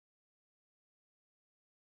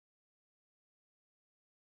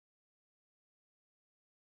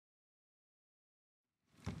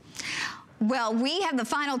Well, we have the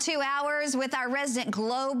final 2 hours with our resident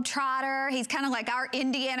globetrotter. He's kind of like our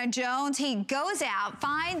Indiana Jones. He goes out,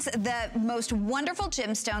 finds the most wonderful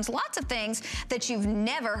gemstones, lots of things that you've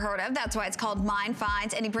never heard of. That's why it's called Mine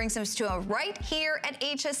Finds, and he brings them to us right here at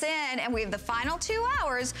HSN. And we have the final 2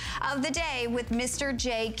 hours of the day with Mr.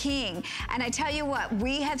 J. King. And I tell you what,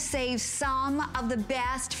 we have saved some of the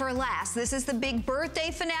best for last. This is the big birthday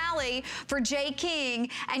finale for J. King.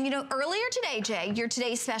 And you know, earlier today, Jay, your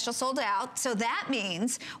today's special sold out. So that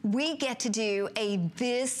means we get to do a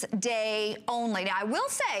this day only. Now, I will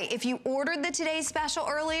say, if you ordered the Today's Special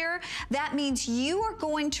earlier, that means you are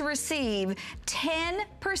going to receive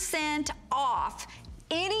 10% off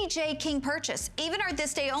any J. King purchase. Even our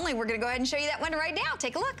this day only, we're gonna go ahead and show you that one right now.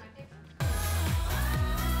 Take a look.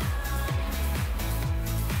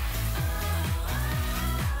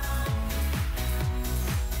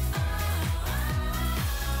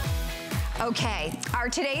 Okay, our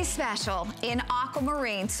today's special in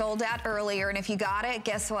aquamarine sold out earlier, and if you got it,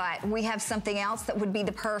 guess what? We have something else that would be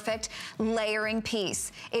the perfect layering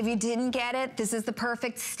piece. If you didn't get it, this is the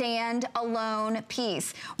perfect stand-alone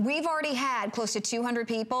piece. We've already had close to 200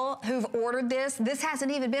 people who've ordered this. This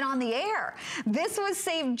hasn't even been on the air. This was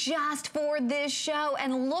saved just for this show,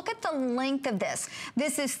 and look at the length of this.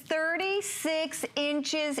 This is 36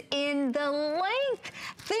 inches in the length.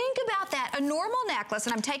 Think about that. A normal necklace,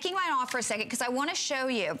 and I'm taking mine off for a second because I want to show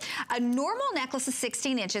you. A normal necklace is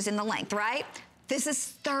 16 inches in the length, right? This is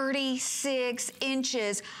 36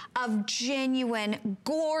 inches of genuine,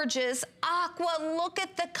 gorgeous aqua. Look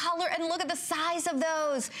at the color and look at the size of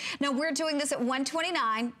those. Now, we're doing this at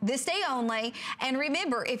 $129, this day only. And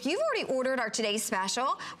remember, if you've already ordered our today's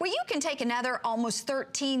special, well, you can take another almost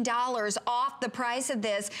 $13 off the price of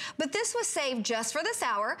this. But this was saved just for this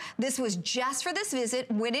hour. This was just for this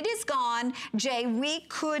visit. When it is gone, Jay, we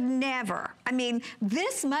could never. I mean,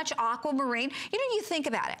 this much aquamarine. You know, you think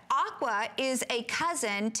about it. Aqua is a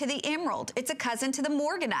cousin to the emerald. It's a cousin to the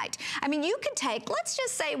morganite. I mean, you could take, let's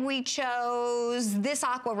just say we chose this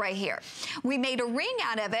aqua right here. We made a ring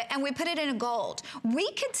out of it and we put it in a gold.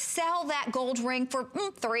 We could sell that gold ring for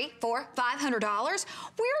 $300, $400, $500.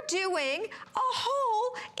 We're doing a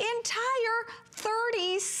whole entire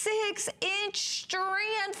 36-inch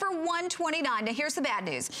strand for $129. Now, here's the bad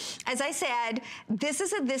news. As I said, this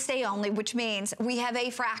is a this day only, which means we have a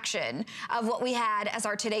fraction of what we had as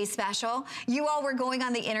our today's special. You all were going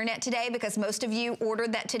on the internet today because most of you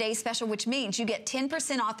ordered that today's special, which means you get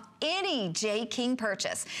 10% off any J. King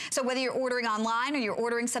purchase. So whether you're ordering online or you're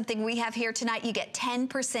ordering something we have here tonight, you get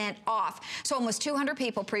 10% off. So almost 200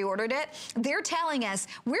 people pre-ordered it. They're telling us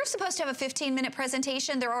we're supposed to have a 15-minute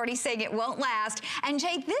presentation. They're already saying it won't last. And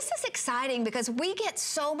Jay, this is exciting because we get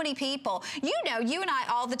so many people. You know, you and I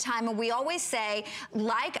all the time, and we always say,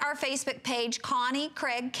 like our Facebook page, Connie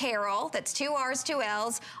Craig-Carroll, that's 2 R's, 2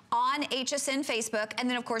 L's, on HSN Facebook, and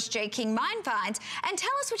then of course J. King Mine Finds, and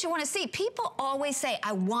tell us what you want to see. People always say,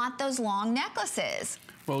 I want those long necklaces.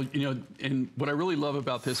 Well, you know, and what I really love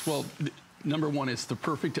about this, well, number one, it's the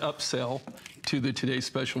perfect upsell to the today's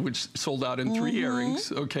special, which sold out in 3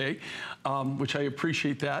 earrings, okay? Which I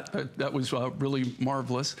appreciate that. That was really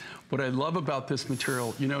marvelous. What I love about this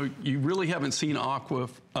material, you know, you really haven't seen aqua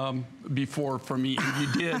before from me. And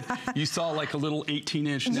you did. You saw like a little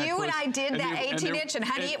 18-inch necklace. You and I did that 18-inch, and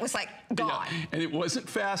honey, it was like gone. Yeah, and it wasn't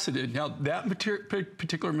faceted. Now, that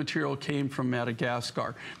particular material came from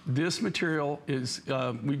Madagascar. This material is,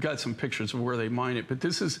 we've got some pictures of where they mine it, but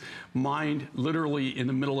this is mined literally in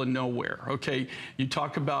the middle of nowhere, okay? You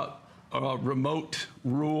talk about remote,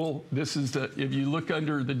 rural. This is the, if you look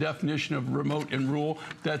under the definition of remote and rural,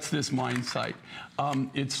 that's this mine site.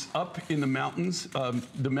 It's up in the mountains.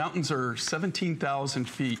 The mountains are 17,000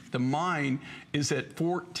 feet. The mine is at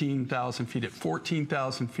 14,000 feet. At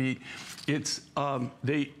 14,000 feet, it's,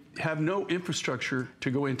 they have no infrastructure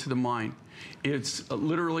to go into the mine. It's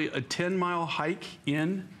literally a 10-mile hike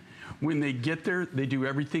in. When they get there, they do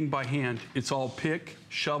everything by hand. It's all pick,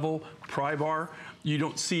 shovel, pry bar. You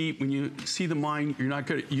don't see, when you see the mine, you're not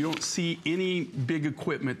gonna, you don't see any big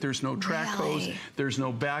equipment. There's no track hose, there's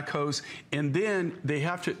no backhoes. And then they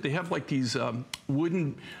have like these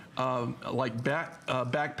wooden,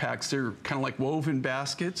 backpacks. They're kind of like woven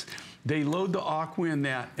baskets. They load the aqua in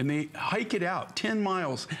that, and they hike it out, 10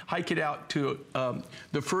 miles, hike it out to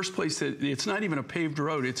the first place that, it's not even a paved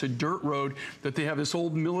road, it's a dirt road that they have this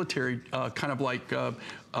old military kind of like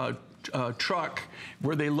truck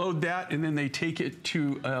where they load that, and then they take it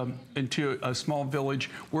to into a small village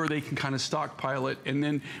where they can kind of stockpile it. And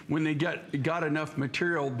then when they got enough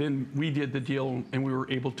material, then we did the deal and we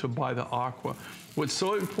were able to buy the aqua. What's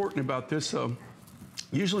so important about this,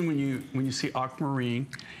 Usually when you see aquamarine,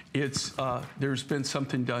 it's there's been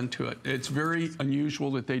something done to it. It's very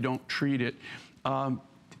unusual that they don't treat it.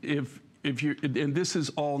 If you, and this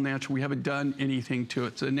is all natural, we haven't done anything to it.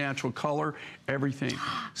 It's a natural color, everything.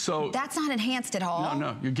 So that's not enhanced at all?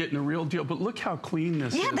 No, you're getting the real deal. But look how clean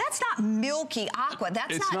this is. Yeah, that's not milky aqua.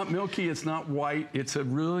 It's not milky, it's not white. It's a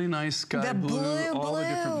really nice sky blue, all the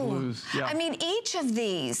different blues. Yeah. I mean, each of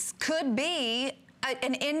these could be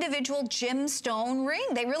an individual gemstone ring.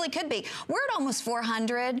 They really could be. We're at almost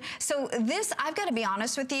 400. So this, I've got to be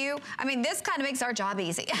honest with you, I mean, this kind of makes our job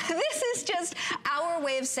easy. This is just our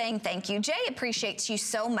way of saying thank you. Jay appreciates you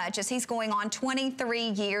so much as he's going on 23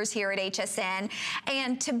 years here at HSN.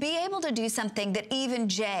 And to be able to do something that even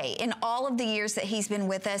Jay, in all of the years that he's been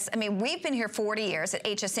with us, I mean, we've been here 40 years at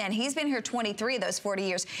HSN. He's been here 23 of those 40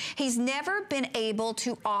 years. He's never been able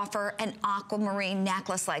to offer an aquamarine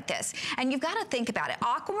necklace like this. And you've got to think about it.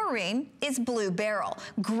 Aquamarine is blue beryl.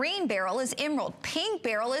 Green beryl is emerald. Pink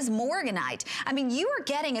beryl is morganite. I mean, you are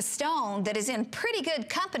getting a stone that is in pretty good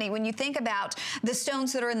company when you think about the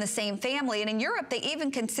stones that are in the same family. And in Europe, they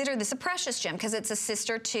even consider this a precious gem because it's a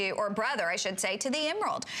sister to, or brother, I should say, to the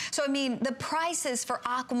emerald. So, I mean, the prices for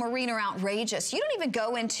aquamarine are outrageous. You don't even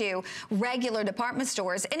go into regular department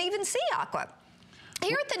stores and even see aqua.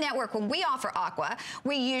 Here at the network, when we offer aqua,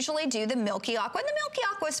 we usually do the milky aqua, and the milky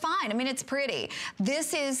aqua is fine. I mean, it's pretty.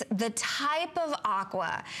 This is the type of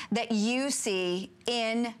aqua that you see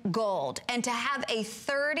in gold, and to have a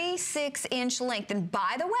 36-inch length, and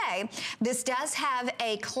by the way, this does have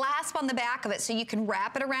a clasp on the back of it, so you can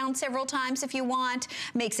wrap it around several times if you want,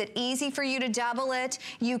 makes it easy for you to double it.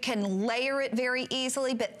 You can layer it very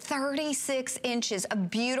easily, but 36 inches of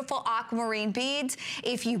beautiful aquamarine beads.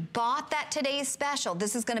 If you bought that today's special,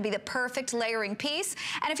 this is going to be the perfect layering piece.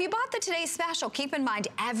 And if you bought the today's special, keep in mind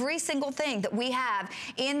every single thing that we have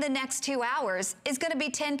in the next 2 hours is going to be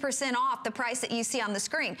 10% off the price that you see on the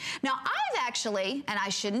screen. Now, I've actually, and I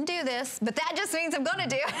shouldn't do this, but that just means I'm going to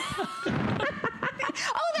do it.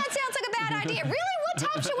 Oh, that sounds like a bad idea. Really? What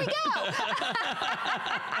time should we go?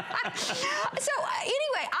 So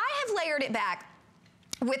anyway, I have layered it back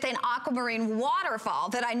with an aquamarine waterfall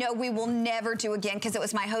that I know we will never do again because it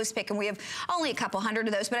was my host pick and we have only a couple hundred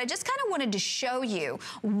of those, but I just kind of wanted to show you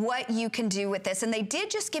what you can do with this. And they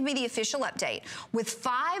did just give me the official update. With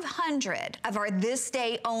 500 of our this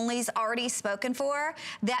day onlys already spoken for,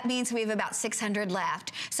 that means we have about 600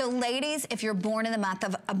 left. So ladies, if you're born in the month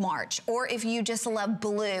of March, or if you just love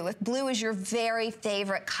blue, if blue is your very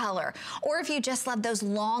favorite color, or if you just love those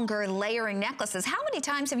longer layering necklaces, how many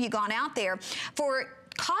times have you gone out there for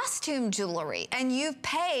costume jewelry and you've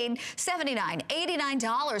paid $79,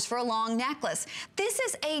 $89 for a long necklace? This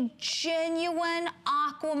is a genuine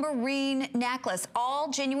aquamarine necklace,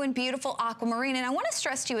 all genuine, beautiful aquamarine. And I want to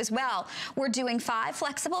stress to you as well, we're doing 5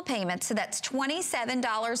 flexible payments, so that's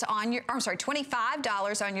 $27 on your,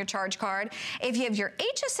 $25 on your charge card. If you have your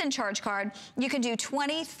HSN charge card, you can do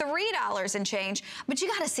 $23 and change, but you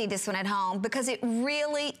got to see this one at home because it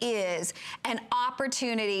really is an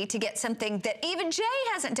opportunity to get something that even Jay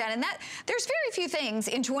hasn't done, and that there's very few things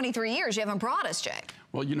in 23 years you haven't brought us, Jay.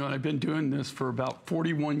 Well, you know, I've been doing this for about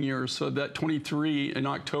 41 years, so that 23 in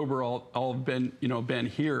October, I'll have been, been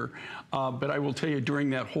here. But I will tell you, during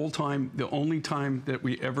that whole time, the only time that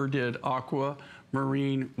we ever did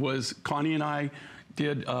aquamarine was Connie and I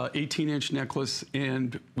did 18-inch necklace,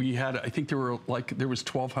 and we had, I think there was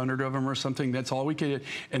 1,200 of them or something. That's all we could get,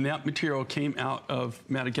 and that material came out of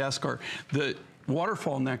Madagascar. The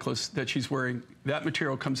waterfall necklace that she's wearing, that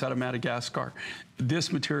material comes out of Madagascar.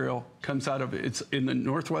 This material comes out of, it's in the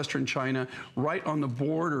northwestern China, right on the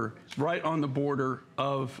border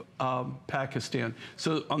of Pakistan.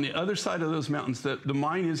 So on the other side of those mountains, the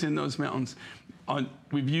mine is in those mountains.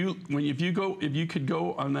 If you could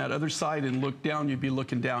go on that other side and look down, you'd be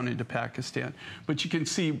looking down into Pakistan. But you can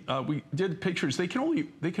see, we did pictures. They can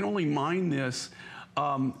only mine this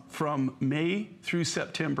from May through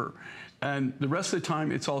September. And the rest of the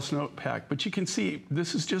time, it's all snowpack. But you can see,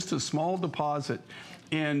 this is just a small deposit,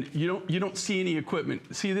 and you don't see any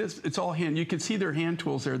equipment. See this? It's all hand. You can see their hand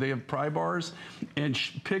tools there. They have pry bars and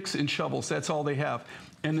picks and shovels. That's all they have.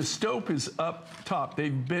 And the stope is up top.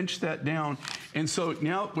 They've benched that down. And so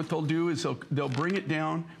now what they'll do is they'll bring it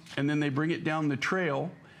down, and then they bring it down the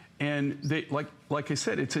trail. And they, like I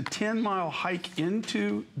said, it's a 10-mile hike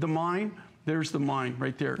into the mine. There's the mine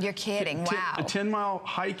right there. You're kidding, wow. A 10-mile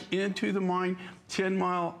hike into the mine,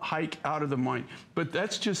 10-mile hike out of the mine. But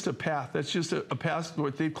that's just a path. That's just a path.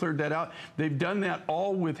 They've cleared that out. They've done that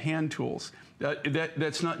all with hand tools.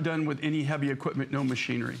 That's not done with any heavy equipment, no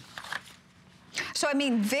machinery. So, I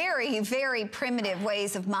mean, very, very primitive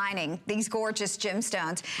ways of mining these gorgeous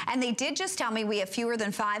gemstones. And they did just tell me we have fewer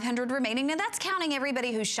than 500 remaining. Now, that's counting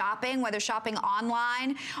everybody who's shopping, whether shopping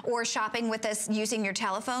online or shopping with us using your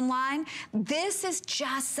telephone line. This is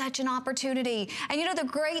just such an opportunity. And you know, the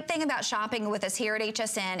great thing about shopping with us here at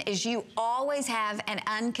HSN is you always have an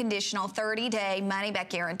unconditional 30-day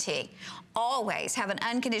money-back guarantee. Always have an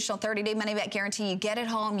unconditional 30-day money-back guarantee. You get it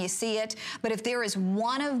home, you see it. But if there is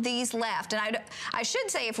one of these left, and I should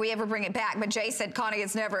say if we ever bring it back, but Jay said, Connie,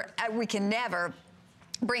 it's never, we can never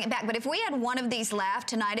bring it back. But if we had one of these left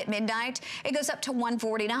tonight at midnight, it goes up to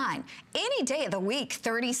 $149. Any day of the week,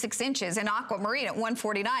 36 inches in aquamarine at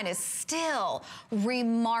 $149 is still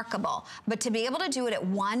remarkable. But to be able to do it at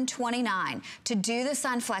 $129, to do the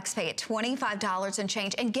Sun Flex Pay at $25 and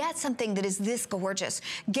change, and get something that is this gorgeous,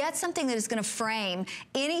 get something that is going to frame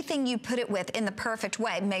anything you put it with in the perfect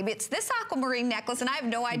way. Maybe it's this aquamarine necklace, and I have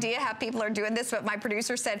no idea how people are doing this, but my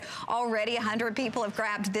producer said already 100 people have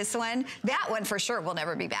grabbed this one. That one for sure will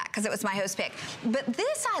never be back because it was my host pick. But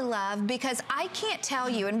this I love because I can't tell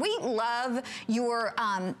you, and we love your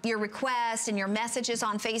requests and your messages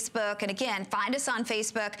on Facebook. And again, find us on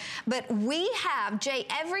Facebook. But we have, Jay,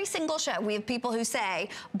 every single show, we have people who say,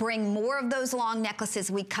 bring more of those long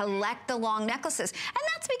necklaces. We collect the long necklaces. And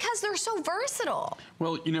that's because they're so versatile.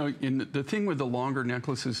 Well, you know, the thing with the longer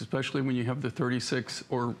necklaces, especially when you have the 36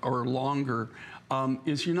 or longer,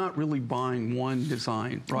 is you're not really buying one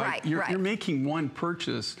design, right? You're making one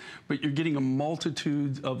purchase, but you're getting a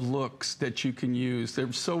multitude of looks that you can use.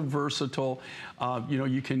 They're so versatile. You know,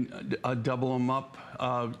 you can double them up.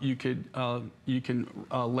 You can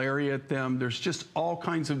lariat them. There's just all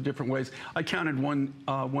kinds of different ways. I counted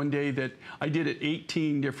one day that I did it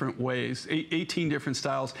 18 different ways, 18 different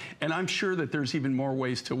styles, and I'm sure that there's even more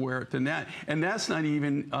ways to wear it than that. And that's not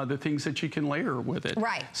even the things that you can layer with it.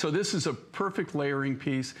 Right. So this is a perfect layering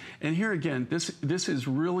piece. And here again, this is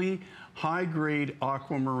really high-grade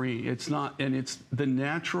aquamarine. It's not, and it's the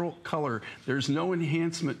natural color. There's no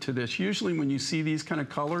enhancement to this. Usually, when you see these kind of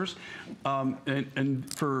colors,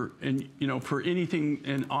 for anything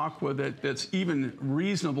in aqua that's even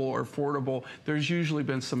reasonable or affordable, there's usually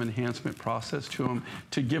been some enhancement process to them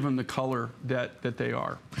to give them the color that they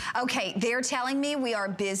are. Okay, they're telling me we are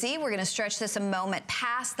busy. We're going to stretch this a moment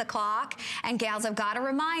past the clock. And gals, I've got to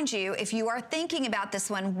remind you, if you are thinking about this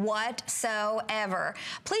one whatsoever,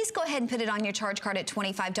 please go ahead and put it on your charge card at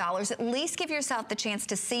 $25. At least give yourself the chance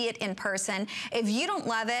to see it in person. If you don't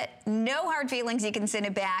love it, no hard feelings, you can send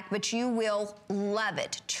it back, but you will love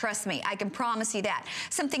it. Trust me, I can promise you that.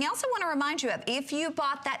 Something else I want to remind you of, if you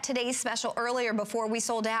bought that today's special earlier before we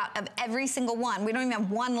sold out of every single one, we don't even have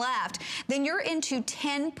one left, then you're into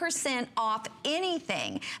 10% off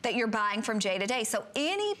anything that you're buying from Jay today. So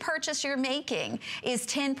any purchase you're making is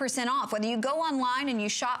 10% off. Whether you go online and you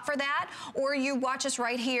shop for that, or you watch us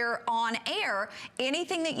right here on air,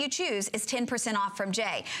 anything that you choose is 10% off from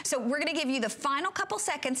Jay. So we're going to give you the final couple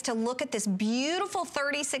seconds to look at this beautiful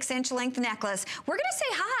 36-inch length necklace. We're going to say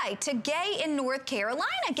hi to Gay in North Carolina.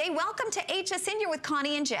 Gay, welcome to HSN. You're with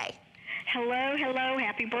Connie and Jay. Hello, hello.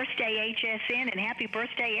 Happy birthday, HSN, and happy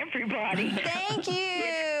birthday, everybody. Thank you.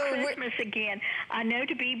 It's Christmas again. I know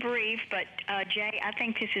to be brief, but Jay, I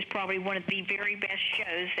think this is probably one of the very best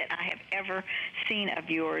shows that I have ever seen of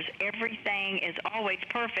yours. Everything is always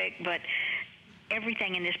perfect, but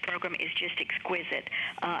everything in this program is just exquisite.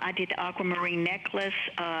 I did the aquamarine necklace,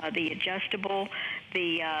 the adjustable,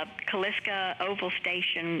 the Kaliska Oval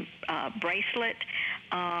Station bracelet,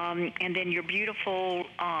 and then your beautiful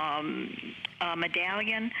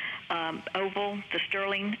medallion, oval, the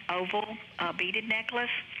sterling oval beaded necklace.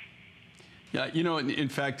 Yeah, you know, in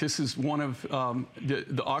fact, this is one of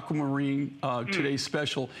the aquamarine today's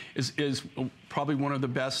special is probably one of the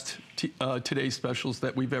best today's specials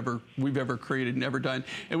that we've ever created and ever done.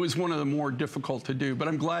 It was one of the more difficult to do, but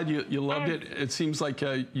I'm glad you loved it. It seems like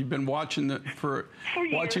you've been watching for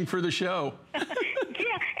the show.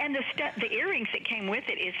 Yeah, and the earrings that came with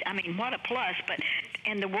it is, I mean, what a plus.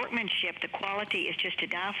 And the workmanship, the quality is just to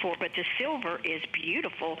die for. But the silver is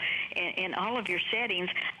beautiful in all of your settings.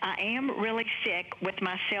 I am really sick with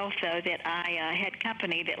myself, though, that I had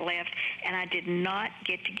company that left, and I did not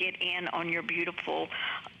get in on your beautiful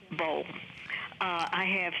bowl. I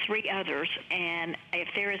have 3 others, and if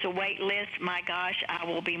there is a wait list, my gosh, I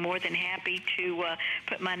will be more than happy to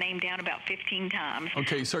put my name down about 15 times.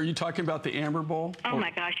 Okay, so are you talking about the amber bowl? Oh, my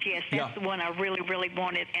gosh, yes. That's the one I really, really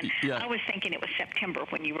wanted. And I was thinking it was September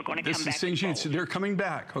when you were going to come back. This is they're coming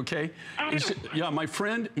back, okay? Oh. Yeah, my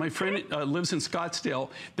friend lives in Scottsdale.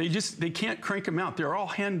 They can't crank them out. They're all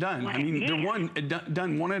hand done. I mean, they're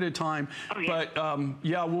done one at a time. Oh, yeah. But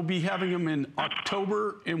yeah, we'll be having them in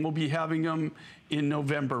October, and we'll be having them in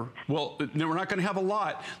November. Well, no, we're not going to have a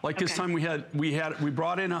lot. Like this time we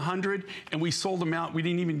brought in 100 and we sold them out. We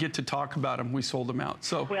didn't even get to talk about them. We sold them out.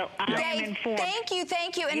 So I am informed. Thank you.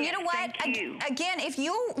 And you know what? Again, if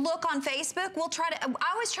you look on Facebook,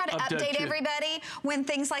 I always try to update everybody when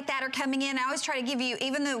things like that are coming in. I always try to give you,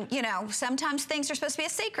 even though, you know, sometimes things are supposed to be a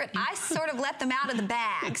secret, I sort of let them out of the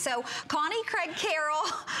bag. So Connie, Craig-Carroll,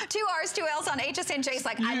 2 R's, 2 L's on HSN. Jay's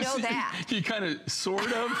like, I know that. You kind of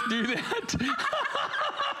sort of do that.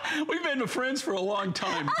 We've been friends for a long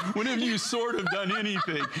time. When have you sort of done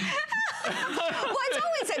anything? Well,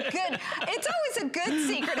 it's always a good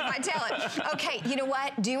secret if I tell it. Okay, you know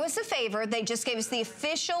what? Do us a favor. They just gave us the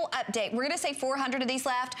official update. We're going to say 400 of these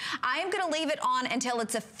left. I am going to leave it on until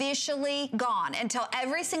it's officially gone, until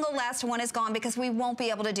every single last one is gone, because we won't be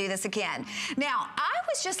able to do this again. Now, I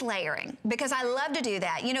was just layering because I love to do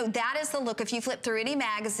that. You know, that is the look. If you flip through any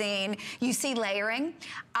magazine, you see layering.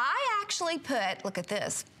 I actually put, look at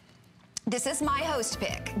this. This is my host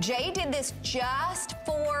pick. Jay did this just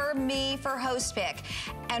for me for host pick.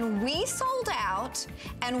 And we sold out,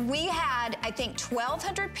 and we had, I think,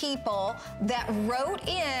 1,200 people that wrote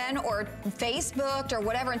in or Facebooked or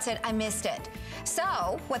whatever and said, I missed it.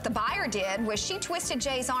 So what the buyer did was she twisted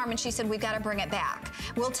Jay's arm and she said, we've got to bring it back.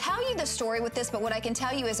 We'll tell you the story with this, but what I can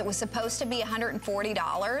tell you is it was supposed to be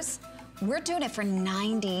 $140. We're doing it for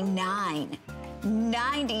 $99.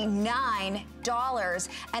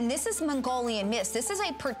 And this is Mongolian Mist. This is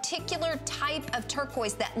a particular type of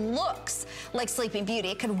turquoise that looks like Sleeping Beauty.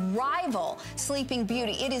 It could rival Sleeping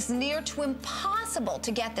Beauty. It is near to impossible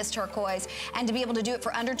to get this turquoise and to be able to do it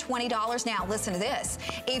for under $20. Now, listen to this.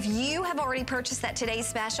 If you have already purchased that today's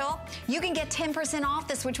special, you can get 10% off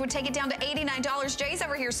this, which would take it down to $89. Jay's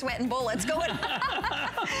over here sweating bullets going,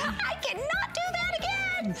 I cannot do that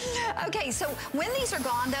again. Okay, so when these are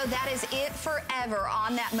gone, though, that is it forever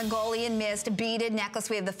on that Mongolian Mist beaded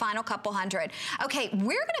necklace. We have the final couple hundred. Okay,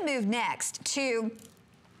 we're going to move next to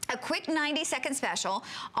a quick 90-second special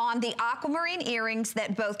on the aquamarine earrings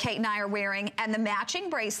that both Kate and I are wearing and the matching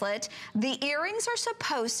bracelet. The earrings are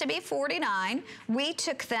supposed to be $49. We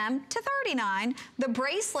took them to $39. The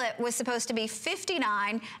bracelet was supposed to be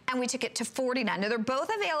 $59, and we took it to $49. Now, they're both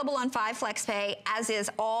available on 5 Flex Pay, as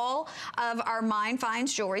is all of our Mind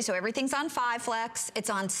Finds jewelry. So everything's on 5 Flex. It's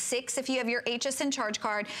on 6 if you have your HSN charge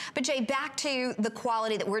card. But Jay, back to the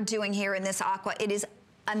quality that we're doing here in this aqua. It is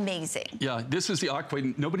amazing. Yeah, this is the aqua.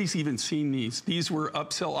 Nobody's even seen these. These were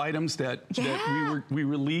upsell items that we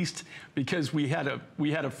released because we had a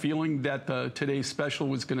feeling that today's special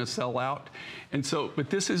was going to sell out. And so, but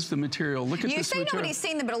this is the material. Look at this material. You say nobody's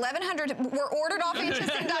seen them, but 1,100 were ordered off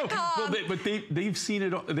HSN.com. Well, they've seen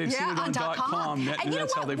it. They've seen it on .com. And you know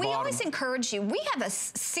what? We always encourage you. We have a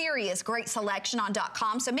serious, great selection on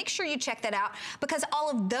 .com. So make sure you check that out, because all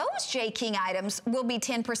of those J. King items will be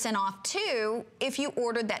 10% off too if you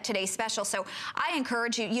ordered that today's special. So I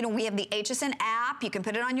encourage you. You know, we have the HSN app. You can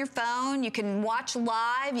put it on your phone. You can watch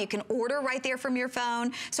live. You can order right there from your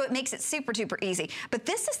phone. So it makes it super duper easy. But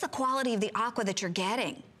this is the quality of the aqua that you're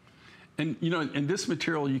getting. And, you know, in this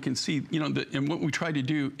material, you can see, you know, and what we try to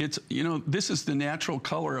do, it's, you know, this is the natural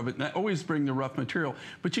color of it. And I always bring the rough material,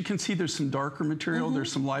 but you can see there's some darker material,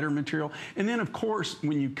 there's some lighter material. And then, of course,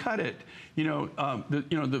 when you cut it, you know,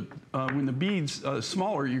 when the bead's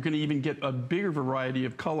smaller, you're going to even get a bigger variety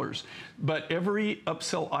of colors. But every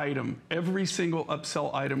upsell item, every single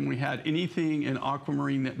upsell item we had, anything in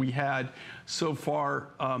aquamarine that we had so far,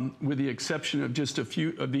 with the exception of just a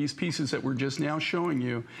few of these pieces that we're just now showing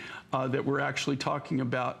you, that we're actually talking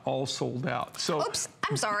about, all sold out. So, oops,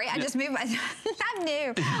 I'm sorry, I just moved my, I'm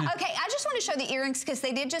new. Okay, I just want to show the earrings because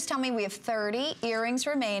they did just tell me we have 30 earrings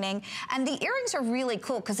remaining. And the earrings are really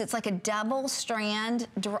cool because it's like a double strand.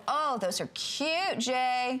 Oh, those are cute,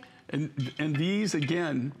 Jay. And these,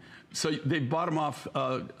 again, So they bought them off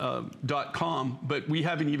 .com, but we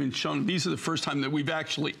haven't even shown. These are the first time that we've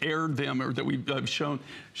actually aired them, or that we've shown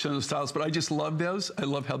the styles. But I just love those. I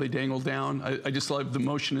love how they dangle down. I just love the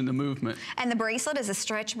motion and the movement. And the bracelet is a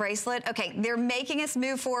stretch bracelet. Okay, they're making us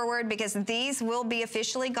move forward because these will be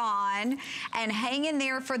officially gone. And hang in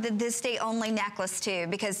there for the this day only necklace too,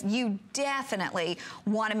 because you definitely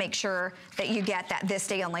want to make sure that you get that this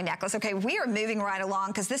day only necklace. Okay, we are moving right along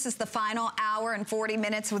because this is the final hour and 40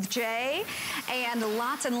 minutes with Jay, and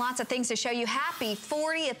lots of things to show you. Happy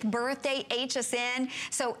 40th birthday, HSN.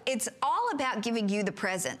 So it's all about giving you the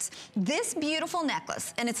presents. This beautiful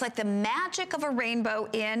necklace, and it's like the magic of a rainbow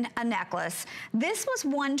in a necklace. This was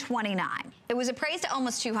 $129. It was appraised at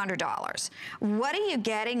almost $200. What are you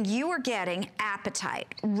getting? You are getting apatite,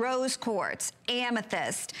 rose quartz,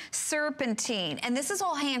 amethyst, serpentine, and this is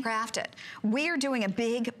all handcrafted. We are doing a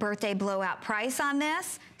big birthday blowout price on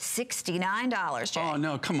this. $69, Jay. Oh,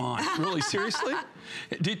 no, come on. Really, seriously?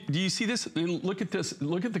 Do you see this? Look at this.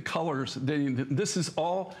 Look at the colors. This is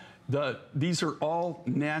all, these are all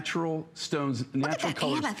natural stones, natural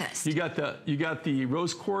colors. Amethyst. You got the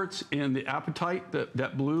rose quartz and the apatite,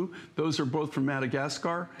 that blue. Those are both from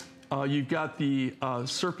Madagascar. You've got the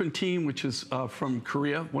serpentine, which is from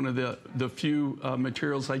Korea, one of the few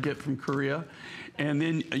materials I get from Korea. And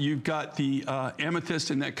then you've got the amethyst,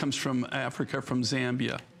 and that comes from Africa, from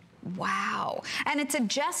Zambia. Wow. And it's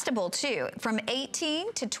adjustable too, from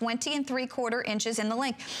 18 to 20 3/4 inches in the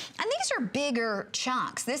length. And these are bigger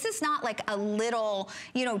chunks. This is not like a little,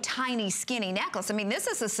 you know, tiny skinny necklace. I mean, this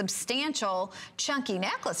is a substantial chunky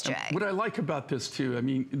necklace, Jay. What I like about this too, I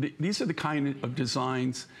mean, these are the kind of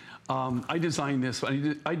designs. I designed this.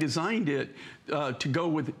 I designed it to go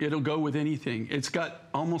with, it'll go with anything. It's got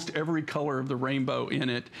almost every color of the rainbow in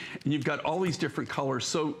it, and you've got all these different colors.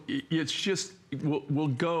 So it's just, will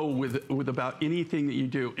go with about anything that you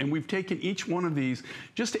do. And we've taken each one of these,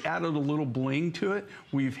 just added a little bling to it.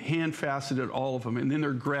 We've hand faceted all of them, and then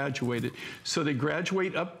they're graduated. So they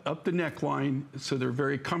graduate up the neckline, so they're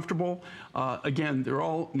very comfortable. Again, they're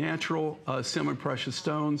all natural semi-precious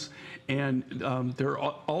stones, and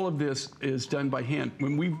all of this is done by hand.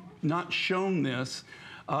 When we've not shown this,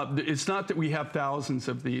 it's not that we have thousands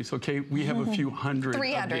of these, okay? We have a few hundred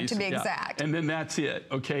 300 of these, to be exact. And then that's it,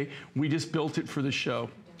 okay? We just built it for the show.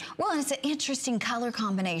 Well, and it's an interesting color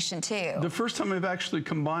combination too. The first time I've actually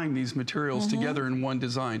combined these materials together in one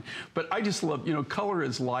design. But I just love, you know, color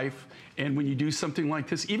is life. And when you do something like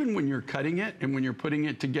this, even when you're cutting it and when you're putting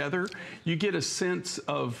it together, you get a sense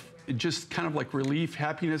of just kind of like relief,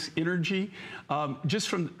 happiness, energy, just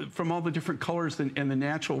from all the different colors and the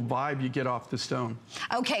natural vibe you get off the stone.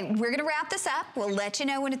 Okay, we're gonna wrap this up. We'll let you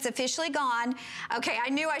know when it's officially gone. Okay, I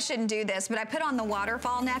knew I shouldn't do this, but I put on the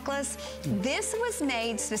waterfall necklace. This was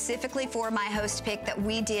made specifically for my host pick that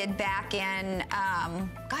we did back in,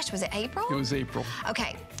 gosh, was it April? It was April.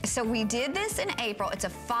 Okay, so we did this in April. It's a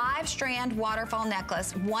 5-strand waterfall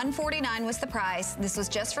necklace. $149 was the price. This was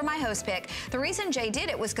just for my host pick. The reason Jay did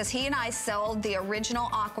it was because he and I sold the original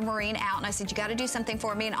aquamarine out, and I said, you got to do something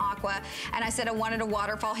for me in aqua. And I said, I wanted a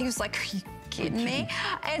waterfall. He was like, are you kidding me?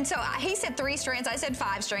 And so he said 3 strands. I said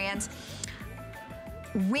 5 strands.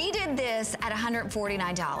 We did this at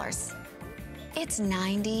 $149. It's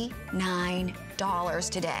 $99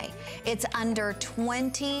 today. It's under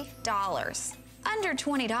 $20. Under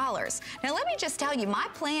 $20. Now let me just tell you, my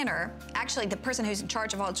planner, actually the person who's in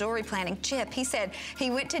charge of all jewelry planning, Chip, he said he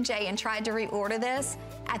went to Jay and tried to reorder this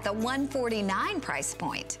at the $149 price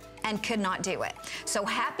point and could not do it. So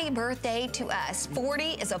happy birthday to us.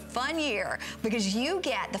 40 is a fun year because you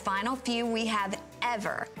get the final few we have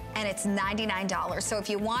ever, and it's $99. So if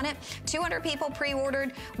you want it, 200 people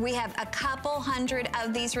pre-ordered. We have a couple hundred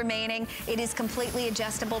of these remaining. It is completely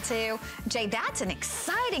adjustable too. Jay, that's an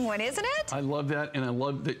exciting one, isn't it? I love that, and I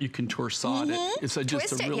love that you can torsade it. It's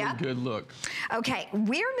just a really good look. Okay,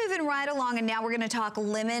 we're moving right along, and now we're gonna talk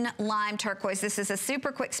lemon lime turquoise. This is a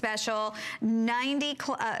super quick special, 90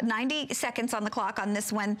 seconds on the clock on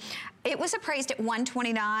this one. It was appraised at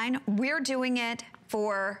 $129. We're doing it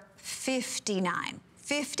for $59.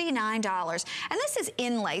 $59. And this is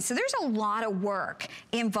inlay, so there's a lot of work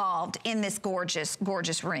involved in this gorgeous,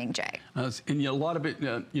 gorgeous ring, Jay. And a lot of it,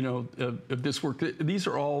 of this work, these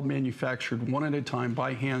are all manufactured one at a time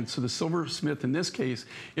by hand. So the silversmith in this case,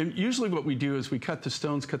 and usually what we do is we cut the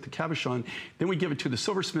stones, cut the cabochon, then we give it to the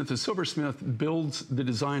silversmith. The silversmith builds the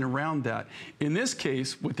design around that. In this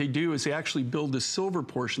case, what they do is they actually build the silver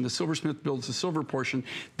portion. The silversmith builds the silver portion,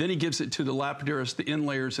 then he gives it to the lapidarists, the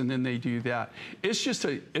inlayers, and then they do that. It's just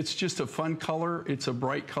a fun color. It's a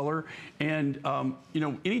bright color, and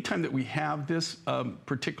anytime that we have this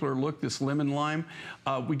particular look, this lemon lime,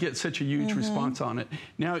 we get such a huge response on it.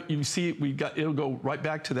 Now you see it'll go right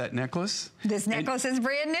back to that necklace. This necklace is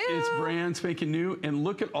brand new. It's brand spanking new, and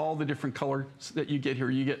look at all the different colors that you get here.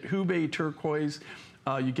 You get Hubei turquoise,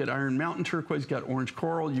 you get Iron Mountain turquoise, you got orange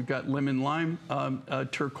coral, you've got lemon lime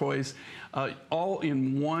turquoise, all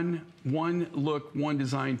in one look, one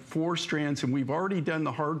design, 4 strands, and we've already done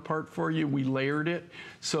the hard part for you. We layered it,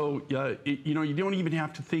 so you know, you don't even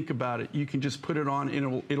have to think about it. You can just put it on,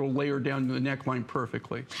 and it'll layer down to the neckline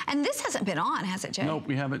perfectly. And this hasn't been on, has it, Jay? Nope,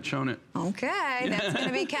 we haven't shown it. Okay, that's going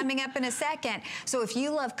to be coming up in a second. So if you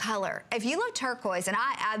love color, if you love turquoise, and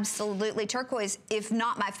I absolutely, turquoise, if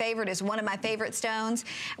not my favorite, is one of my favorite stones.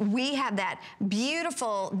 We have that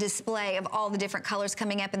beautiful display of all the different colors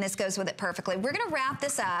coming up, and this goes with it perfectly. We're going to wrap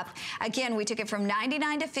this up. Again, we took it from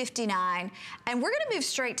 $99 to $59, and we're going to move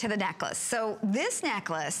straight to the necklace. So this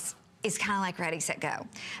necklace is kind of like Ready, Set, Go.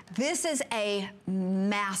 This is a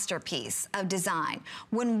masterpiece of design.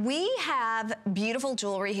 When we have beautiful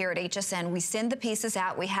jewelry here at HSN, we send the pieces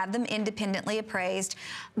out, we have them independently appraised.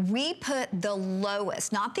 We put the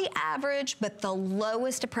lowest, not the average, but the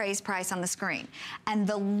lowest appraised price on the screen. And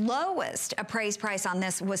the lowest appraised price on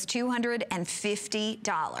this was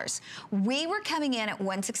 $250. We were coming in at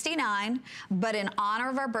 $169, but in honor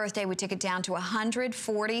of our birthday, we took it down to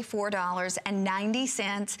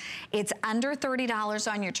 $144.90. It's under $30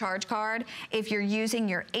 on your charge card. If you're using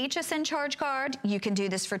your HSN charge card, you can do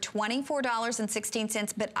this for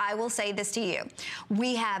 $24.16, but I will say this to you.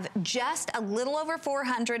 We have just a little over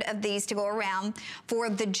 400 of these to go around for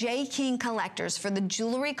the J. King collectors, for the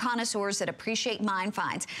jewelry connoisseurs that appreciate mine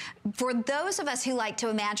finds. For those of us who like to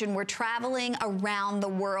imagine we're traveling around the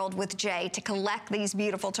world with Jay to collect these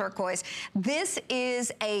beautiful turquoise, this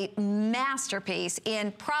is a masterpiece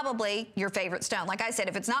in probably your favorite stone. Like I said,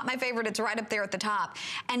 if it's not my favorite, it's right up there at the top.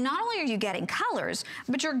 And not only are you getting colors,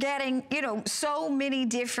 but you're getting, you know, so many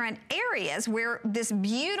different areas where this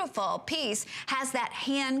beautiful piece has that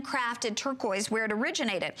handcrafted turquoise where it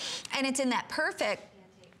originated. And it's in that perfect,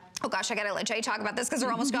 oh gosh, I gotta let Jay talk about this because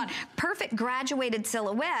they're almost gone. Perfect graduated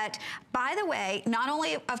silhouette. By the way, not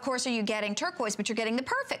only, of course, are you getting turquoise, but you're getting the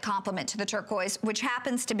perfect complement to the turquoise, which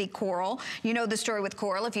happens to be coral. You know the story with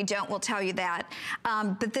coral. If you don't, we'll tell you that.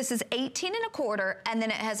 But this is 18 1/4, and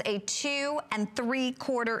then it has a 2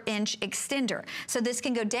 3/4 inch extender. So this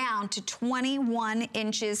can go down to 21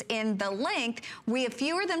 inches in the length. We have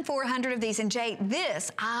fewer than 400 of these. And Jay,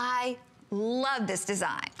 I love this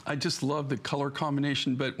design. I just love the color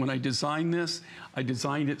combination, but when I designed this, I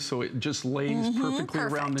designed it so it just lays perfectly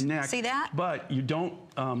around the neck. See that? But you don't,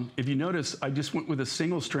 if you notice, I just went with a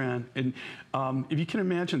single strand. And if you can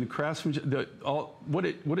imagine the craftsmanship, what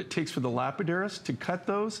it takes for the lapidaries to cut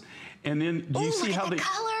those, and then do you see how they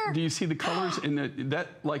color? Do you see the colors? And that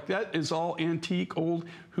is all antique, old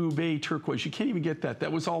Hubei turquoise. You can't even get that.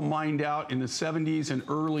 That was all mined out in the 70s and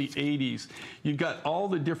early 80s. You've got all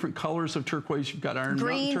the different colors of turquoise. You've got Iron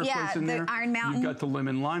Mountain turquoise in there. Iron Mountain. You've got the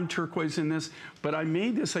lemon lime turquoise in this. But I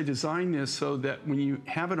designed this so that when you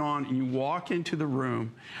have it on and you walk into the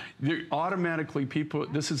room, automatically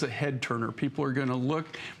this is a head turner. People are going to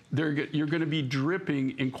look. You're going to be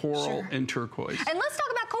dripping in coral and turquoise. And let's talk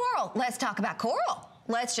about coral. Let's talk about coral.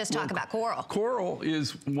 Let's just talk about coral. Coral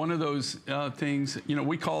is one of those things, you know,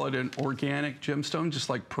 we call it an organic gemstone, just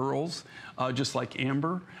like pearls, just like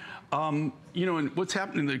amber. You know, and what's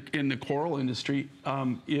happening in the coral industry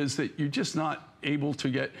is that you're just not able to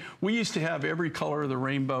get, we used to have every color of the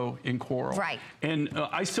rainbow in coral. Right. And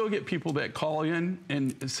I still get people that call in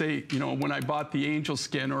and say, you know, when I bought the angel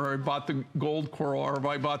skin, or I bought the gold coral, or if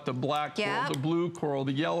I bought the black coral, the blue coral,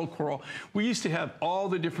 the yellow coral. We used to have all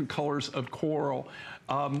the different colors of coral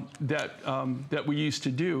that we used to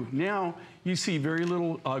do. Now, you see very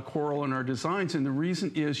little coral in our designs, and the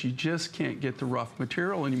reason is you just can't get the rough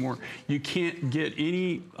material anymore. You can't get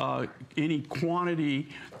any quantity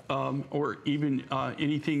or even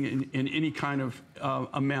anything in any kind of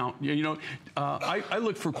amount. You know, I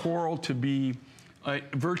look for coral to be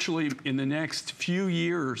virtually in the next few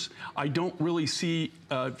years. I don't really see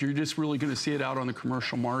if you're just really going to see it out on the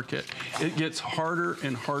commercial market. It gets harder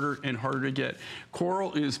and harder and harder to get.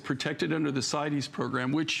 Coral is protected under the CITES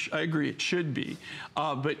program, which I agree it should be.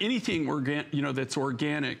 But anything that's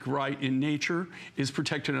organic, right, in nature is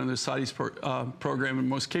protected under the CITES program in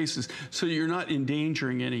most cases. So you're not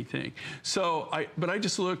endangering anything. So but I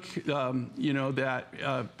just look, you know,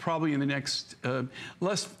 that probably in the next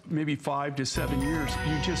maybe 5 to 7 years,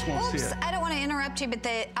 you just won't see it. I don't want to interrupt you, but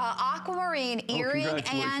the aquamarine earring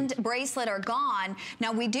and bracelet are gone.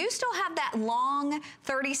 Now, we do still have that long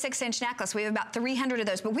 36-inch necklace. We have about 300 of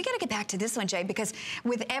those, but we got to get back to this one, Jay, because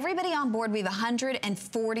with everybody on board, we have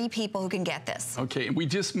 140 people who can get this. Okay, we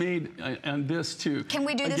just made on this too. Can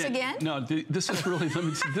we do this again? No, this is really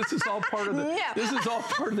limited. This is all part of the. No. This is all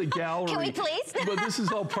part of the gallery. Can we please? But this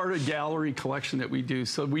is all part of the gallery collection that we do.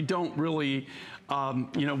 So we don't really.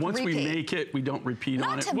 You know, once we make it, we don't repeat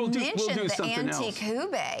on it. We'll do something else. Antique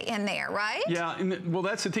hube in there, right? Yeah, and well,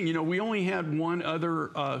 that's the thing. You know, we only had one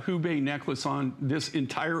other hube necklace on this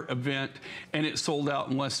entire event, and it sold out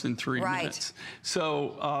in less than 3 minutes.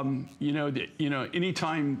 So, you know,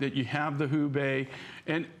 anytime that you have the hube,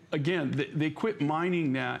 and again, they quit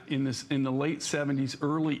mining that in the late 70s,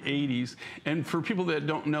 early 80s. And for people that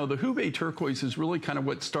don't know, the hube turquoise is really kind of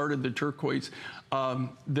what started the turquoise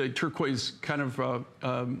kind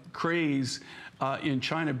of craze in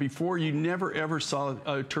China. Before, you never ever saw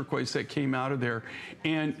a turquoise that came out of there.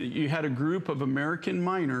 And you had a group of American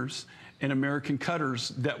miners and American cutters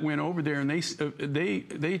that went over there, and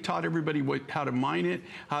they taught everybody how to mine it,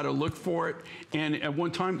 how to look for it. And at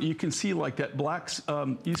one time, you can see like that black,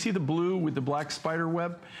 you see the blue with the black spider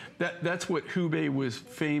web? That's what hube was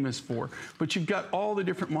famous for. But you've got all the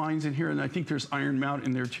different mines in here, and I think there's Iron Mountain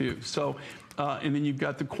in there too. So, and then you've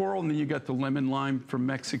got the coral, and then you've got the lemon lime from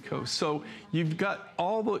Mexico. So you've got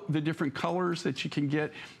all the different colors that you can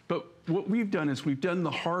get. But what we've done is we've done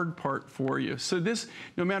the hard part for you. So this,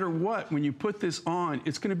 no matter what, when you put this on,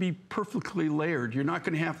 it's going to be perfectly layered. You're not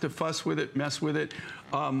going to have to fuss with it, mess with it.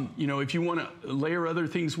 You know, if you want to layer other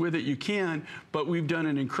things with it, you can. But we've done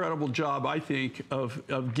an incredible job, I think, of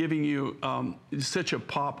giving you such a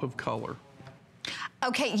pop of color.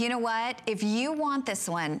 Okay, you know what? If you want this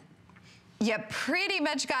one, you pretty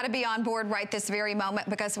much got to be on board right this very moment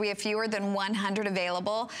because we have fewer than 100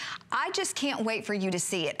 available. I just can't wait for you to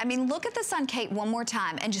see it. I mean, look at this on Kate one more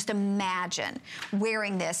time and just imagine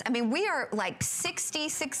wearing this. I mean, we are like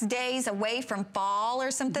 66 days away from fall or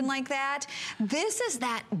something like that. This is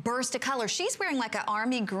that burst of color. She's wearing like an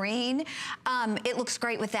army green. It looks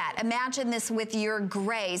great with that. Imagine this with your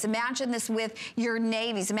grays. Imagine this with your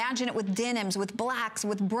navies. Imagine it with denims, with blacks,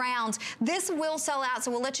 with browns. This will sell out, so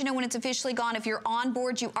we'll let you know when it's officially gone. If you're on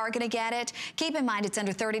board, you are going to get it. Keep in mind, it's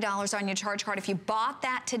under $30 on your charge card. If you bought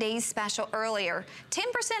that today's special earlier, 10%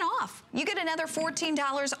 off. You get another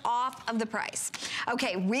 $14 off of the price.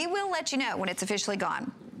 Okay, we will let you know when it's officially gone.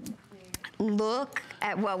 Look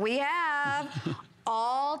at what we have.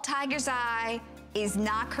 All tiger's eye is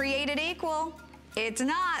not created equal. It's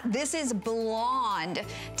not. This is blonde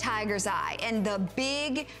tiger's eye, and the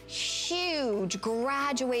big, huge,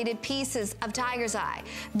 graduated pieces of tiger's eye.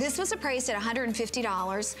 This was appraised at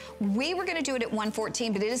 $150. We were going to do it at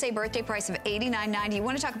 $114, but it is a birthday price of $89.90. You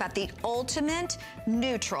want to talk about the ultimate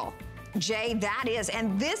neutral. Jay, that is,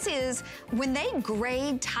 and this is, when they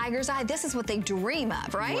grade tiger's eye, this is what they dream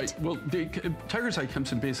of, right? Right. Well, tiger's eye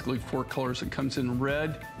comes in basically 4 colors. It comes in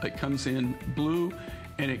red, it comes in blue,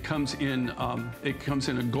 and it comes in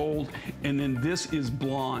a gold, and then this is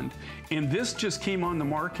blonde. And this just came on the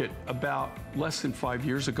market about less than 5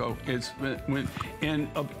 years ago. And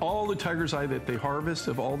of all the tiger's eye that they harvest,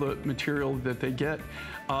 of all the material that they get,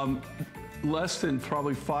 less than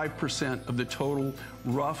probably 5% of the total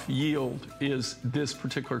rough yield is this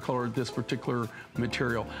particular color, this particular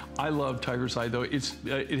material. I love tiger's eye though.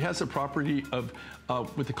 It has a property of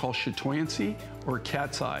what they call chatoyancy or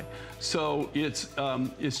cat's eye. So it's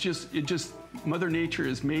just Mother Nature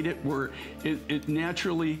has made it where it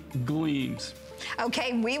naturally gleams.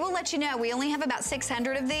 Okay, we will let you know. We only have about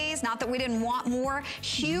 600 of these. Not that we didn't want more.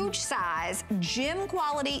 Huge size, gem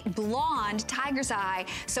quality, blonde tiger's eye.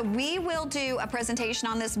 So we will do a presentation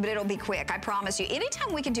on this, but it'll be quick, I promise you.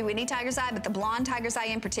 Anytime we can do any tiger's eye, but the blonde tiger's eye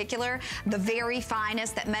in particular, the very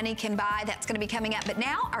finest that money can buy, that's going to be coming up. But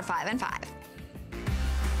now, our 5 and 5.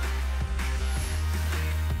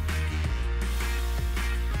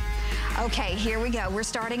 Okay, here we go. We're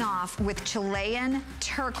starting off with Chilean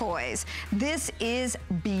turquoise. This is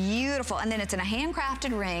beautiful, and then it's in a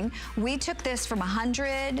handcrafted ring. We took this from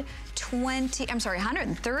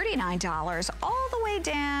 $139 all the way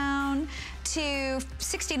down to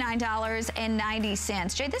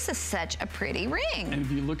 $69.90. Jay, this is such a pretty ring. And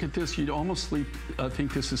if you look at this, you'd almost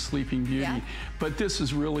think this is Sleeping Beauty. Yeah. But this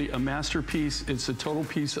is really a masterpiece. It's a total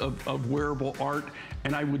piece of wearable art.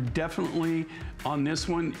 And I would definitely, on this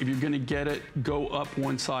one, if you're going to get it, go up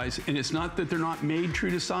one size. And it's not that they're not made true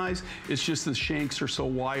to size. It's just the shanks are so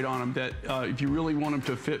wide on them that if you really want them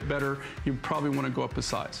to fit better, you probably want to go up a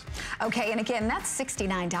size. Okay, and again, that's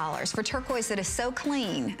 $69 for turquoise that is so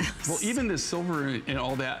clean. Well, even the silver and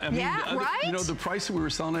all that. I mean, yeah, right? You know, the price that we were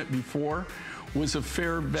selling it before was a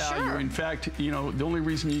fair value. Sure. In fact, you know, the only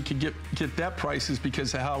reason you could get that price is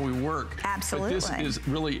because of how we work. Absolutely. But this is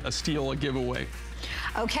really a steal, a giveaway.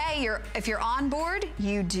 Okay, if you're on board,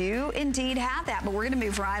 you do indeed have that, but we're gonna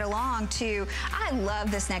move right along to, I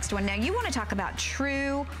love this next one. Now, you wanna talk about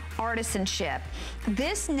true artisanship.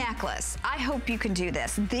 This necklace, I hope you can do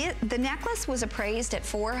this. The necklace was appraised at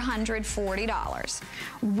 $440.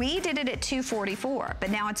 We did it at $244,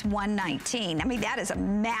 but now it's $119. I mean, that is a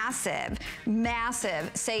massive,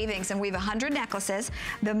 massive savings, and we have 100 necklaces.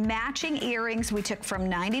 The matching earrings we took from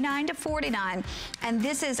 $99 to $49, and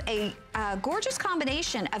this is a gorgeous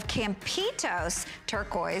combination of Campitos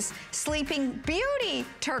turquoise, Sleeping Beauty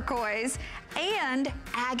turquoise, and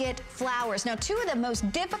agate flowers. Now, two of the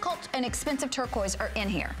most difficult and expensive turquoise are in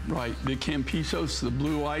here. Right, the Campitos, the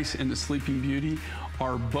Blue Ice, and the Sleeping Beauty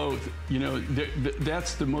are both, you know,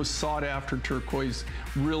 that's the most sought after turquoise,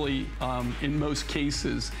 really, in most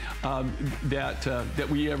cases, that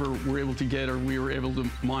we ever were able to get or we were able to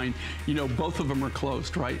mine. You know, both of them are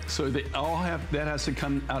closed, right? So they all have, that has to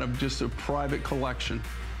come out of just a private collection.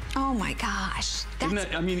 Oh my gosh.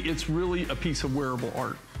 I mean, it's really a piece of wearable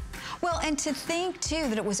art. Well, and to think too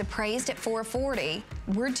that it was appraised at $440,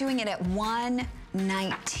 we're doing it at $119.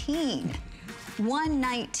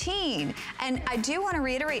 $119. And I do want to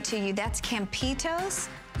reiterate to you, that's Campitos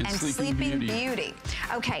and Sleeping Beauty.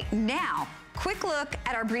 Okay, now, quick look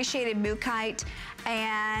at our brachiated mookaite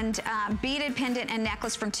and beaded pendant and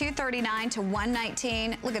necklace from $239 to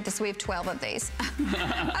 $119. Look at this, we have 12 of these.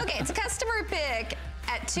 Okay, it's a customer pick.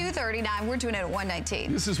 At $239, we're doing it at $119.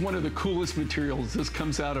 This is one of the coolest materials. This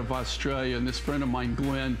comes out of Australia, and this friend of mine,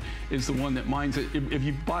 Glenn, is the one that mines it. If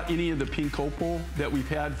you bought any of the pink opal that we've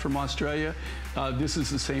had from Australia, this is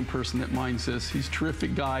the same person that mines this. He's a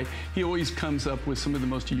terrific guy. He always comes up with some of the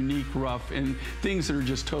most unique rough and things that are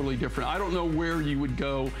just totally different. I don't know where you would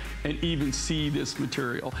go and even see this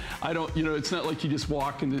material. I don't, you know, it's not like you just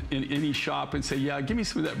walk in any shop and say, yeah, give me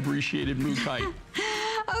some of that brachiated mookaite.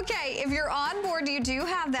 Okay, if you're on board, you do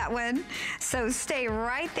have that one. So stay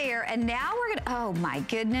right there. And now we're gonna, oh my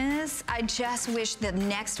goodness. I just wish the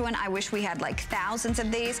next one, I wish we had like thousands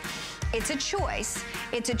of these. It's a choice.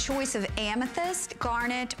 It's a choice of amethyst,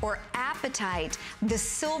 garnet, or apatite. The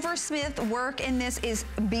silversmith work in this is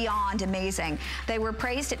beyond amazing. They were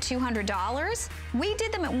praised at $200. We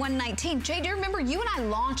did them at $119. Jay, do you remember you and I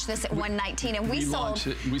launched this at $119 and we sold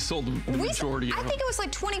it. We sold the majority of them. I think it was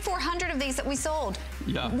like 2,400 of these that we sold.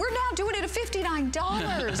 Yeah. We're now doing it at $59.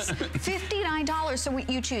 $59. So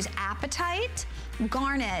you choose apatite,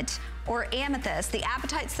 garnet, or amethyst. The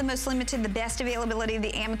apatite's the most limited, the best availability of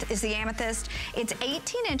the is the amethyst. It's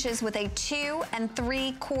 18 inches with a 2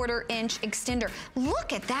 3/4 inch extender.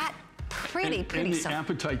 Look at that. Pretty and the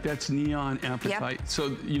apatite, that's neon apatite. Yep.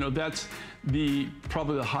 So, you know, that's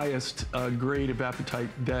probably the highest grade of apatite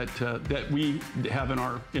that we have in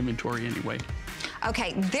our inventory anyway.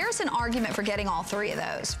 Okay, there's an argument for getting all three of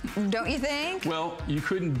those, don't you think? Well, you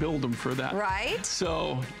couldn't build them for that. Right.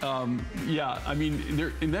 So, yeah, I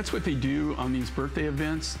mean, and that's what they do on these birthday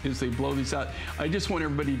events, is they blow these out. I just want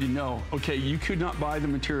everybody to know, okay, you could not buy the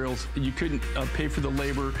materials, you couldn't pay for the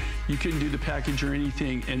labor, you couldn't do the package or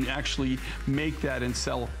anything and actually make that and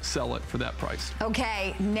sell it for that price.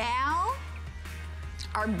 Okay, now,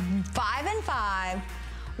 our 5 and 5,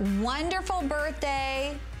 wonderful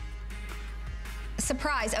birthday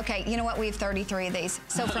surprise. Okay, you know what? We have 33 of these.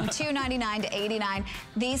 So from $299 to $89,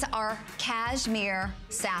 these are cashmere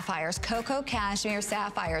sapphires, cocoa cashmere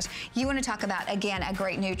sapphires. You want to talk about, again, a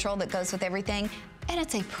great neutral that goes with everything. And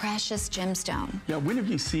it's a precious gemstone. Yeah, when have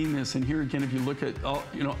you seen this? And here again, if you look at,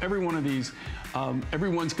 you know, every one of these,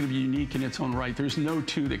 everyone's going to be unique in its own right. There's no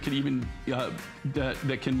two that could even,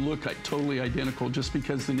 that can look like totally identical just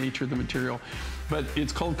because of the nature of the material. But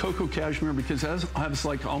it's called cocoa cashmere because it has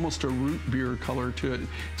like almost a root beer color to it.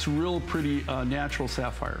 It's a real pretty natural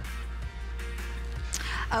sapphire.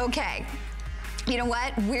 Okay. You know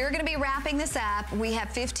what? We're going to be wrapping this up. We have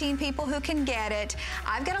 15 people who can get it.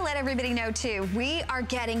 I've got to let everybody know, too, we are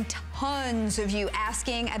getting tons of you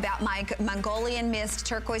asking about my Mongolian Mist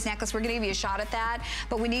turquoise necklace. We're going to give you a shot at that.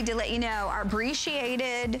 But we need to let you know our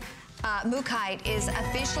brachiated mookaite is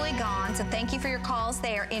officially gone, so thank you for your calls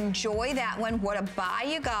there. Enjoy that one. What a buy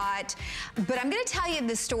you got. But I'm going to tell you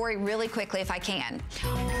the story really quickly if I can.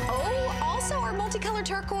 Oh, also our multicolored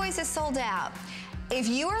turquoise is sold out. If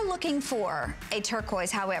you are looking for a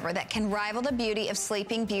turquoise, however, that can rival the beauty of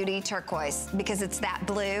Sleeping Beauty turquoise, because it's that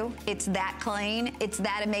blue, it's that clean, it's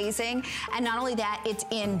that amazing, and not only that, it's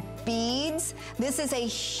in beads. This is a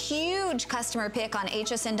huge customer pick on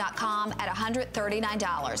hsn.com at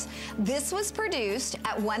 $139. This was produced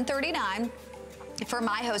at $139. for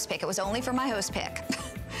my host pick. It was only for my host pick.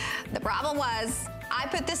 The problem was, I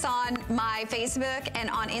put this on my Facebook and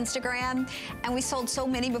on Instagram, and we sold so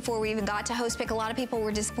many before we even got to host pick. A lot of people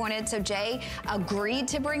were disappointed, so Jay agreed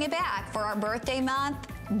to bring it back for our birthday month.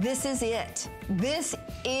 This is it. This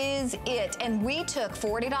is it. And we took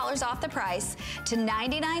 $40 off the price to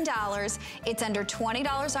 $99. It's under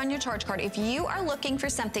 $20 on your charge card. If you are looking for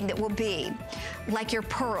something that will be like your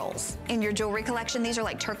pearls in your jewelry collection, these are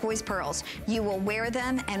like turquoise pearls. You will wear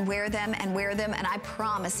them and wear them and wear them, and I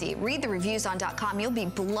promise you, read the reviews on .com. You'll be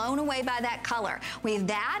blown away by that color. We have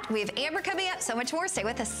that. We have amber coming up. So much more. Stay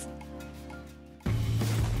with us.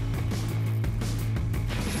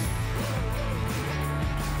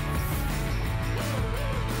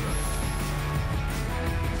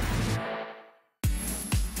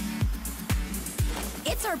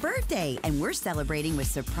 It's our birthday, and we're celebrating with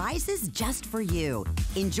surprises just for you.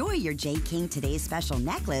 Enjoy your J. King Today's Special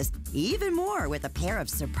necklace, even more with a pair of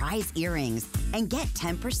surprise earrings. And get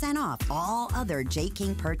 10% off all other J.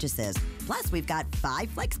 King purchases. Plus, we've got 5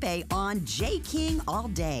 FlexPay on J. King all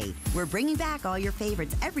day. We're bringing back all your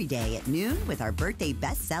favorites every day at noon with our birthday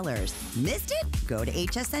bestsellers. Missed it? Go to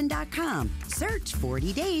hsn.com. Search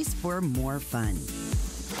 40 days for more fun.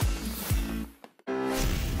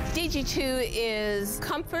 DG2 is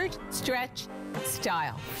comfort, stretch,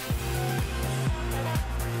 style.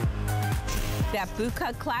 That boot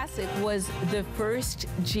cut classic was the first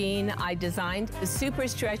jean I designed. The Super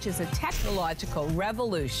Stretch is a technological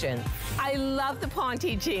revolution. I love the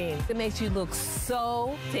Ponte jean. It makes you look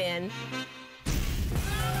so thin.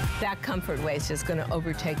 That comfort waist is going to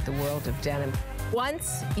overtake the world of denim.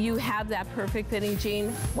 Once you have that perfect fitting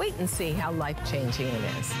jean, wait and see how life-changing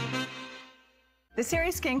it is. The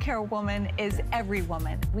Serious Skincare Woman is every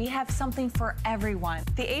woman. We have something for everyone.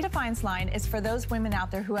 The A Defiance line is for those women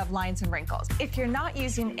out there who have lines and wrinkles. If you're not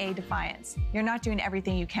using A Defiance, you're not doing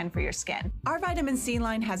everything you can for your skin. Our vitamin C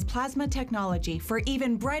line has plasma technology for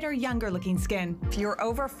even brighter, younger looking skin. If you're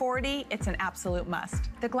over 40, it's an absolute must.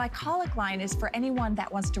 The glycolic line is for anyone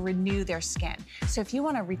that wants to renew their skin. So if you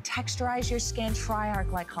want to retexturize your skin, try our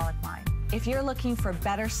glycolic line. If you're looking for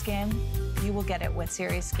better skin, you will get it with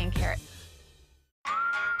Serious Skincare.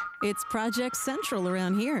 It's Project Central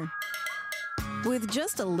around here. With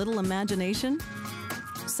just a little imagination,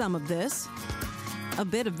 some of this, a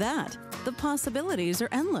bit of that, the possibilities are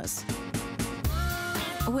endless.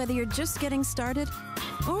 Whether you're just getting started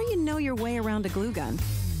or you know your way around a glue gun,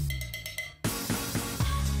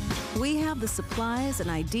 we have the supplies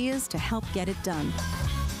and ideas to help get it done.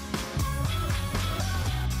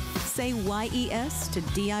 Say YES to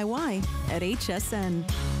DIY at HSN.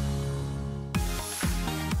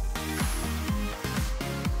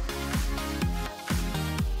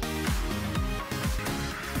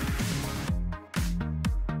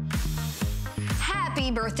 Happy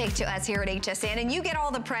birthday to us here at HSN, and you get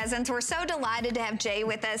all the presents. We're so delighted to have Jay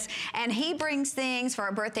with us, and he brings things for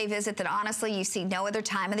our birthday visit that honestly you see no other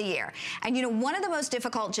time of the year. And you know, one of the most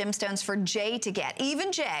difficult gemstones for Jay to get,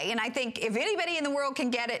 even Jay, and I think if anybody in the world can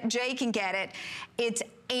get it, Jay can get it, it's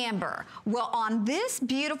amber. Well, on this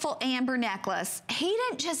beautiful amber necklace, he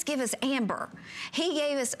didn't just give us amber. He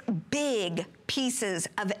gave us big pieces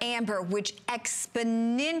of amber, which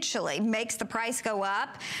exponentially makes the price go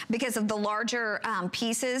up because of the larger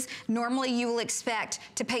pieces. Normally, you will expect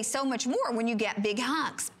to pay so much more when you get big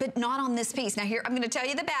hunks, but not on this piece. Now here, I'm gonna tell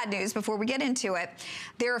you the bad news before we get into it.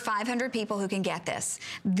 There are 500 people who can get this.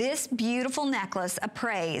 This beautiful necklace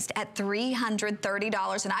appraised at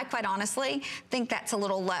 $330, and I quite honestly think that's a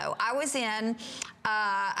little low. I was in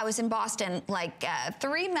Boston like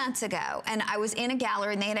 3 months ago, and I was in a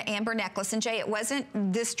gallery and they had an amber necklace, and Jay, it wasn't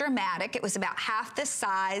this dramatic. It was about half the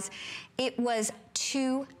size. It was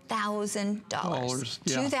 $2,000.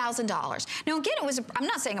 Yeah. $2,000. Now again, I'm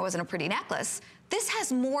not saying it wasn't a pretty necklace. This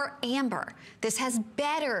has more amber. This has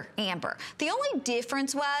better amber. The only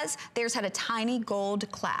difference was theirs had a tiny gold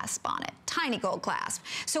clasp on it. Tiny gold clasp.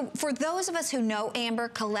 So for those of us who know amber,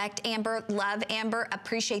 collect amber, love amber,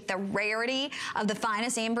 appreciate the rarity of the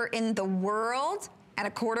finest amber in the world, and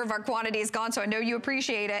a quarter of our quantity is gone, so I know you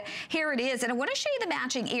appreciate it. Here it is, and I want to show you the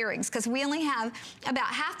matching earrings because we only have about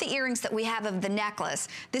half the earrings that we have of the necklace.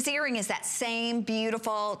 This earring is that same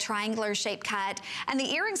beautiful triangular shaped cut, and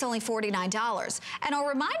the earring's only $49. And I'll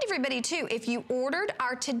remind everybody too, if you ordered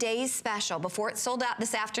our today's special before it sold out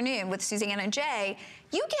this afternoon with Suzanne and Jay,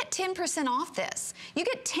 you get 10% off this. You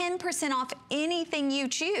get 10% off anything you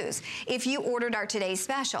choose if you ordered our today's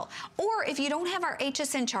special. Or if you don't have our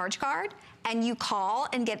HSN charge card and you call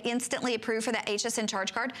and get instantly approved for that HSN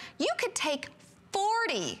charge card, you could take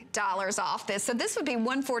 $40 off this. So this would be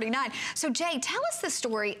 $149. So Jay, tell us the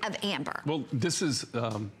story of amber. Well, this is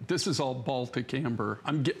all Baltic amber.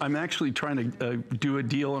 I'm actually trying to do a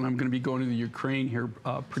deal, and I'm going to be going to the Ukraine here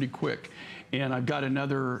pretty quick. And I've got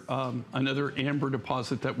another amber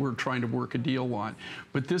deposit that we're trying to work a deal on.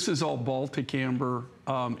 But this is all Baltic amber.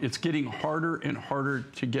 It's getting harder and harder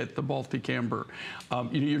to get the Baltic amber.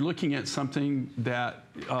 You're looking at something that,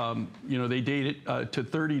 they date it to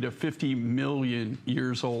 30 to 50 million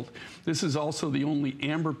years old. This is also the only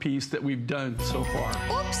amber piece that we've done so far.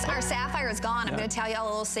 Oops, our sapphire is gone. I'm going to tell y'all a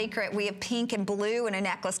little secret. We have pink and blue in a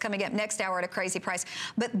necklace coming up next hour at a crazy price.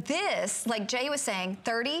 But this, like Jay was saying,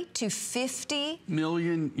 30 to 50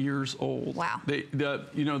 million years old. Wow.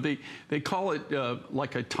 They call it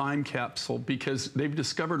like a time capsule because they've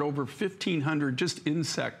discovered over 1,500 just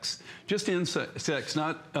insects,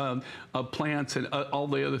 not plants and all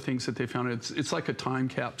the other things that they found. It's like a time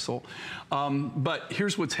capsule. But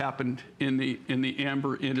here's what's happened in the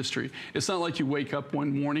amber industry. It's not like you wake up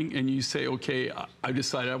one morning and you say, okay, I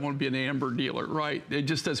decided I want to be an amber dealer, right? It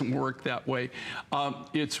just doesn't work that way.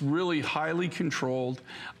 It's really highly controlled.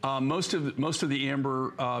 Most of the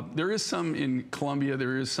amber, there is some in Colombia,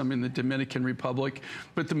 there is some in the Dominican Republic,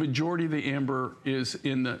 but the majority of the amber is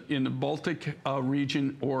in the Baltic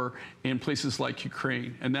region or in places like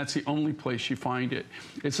Ukraine, and that's the only place you find it.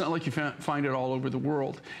 It's not like you find it all over the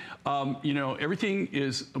world. Everything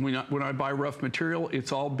is, when I buy rough material,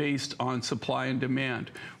 it's all based on supply and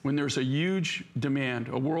demand. When there's a huge demand,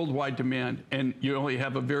 a worldwide demand, and you only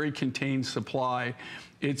have a very contained supply,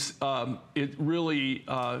 it really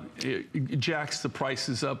jacks the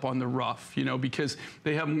prices up on the rough, because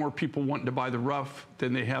they have more people wanting to buy the rough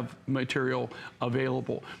than they have material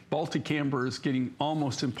available. Baltic amber is getting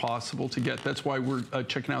almost impossible to get. That's why we're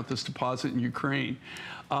checking out this deposit in Ukraine.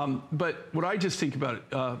 But what I just think about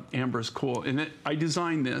amber is cool. And I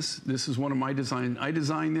designed this. This is one of my designs. I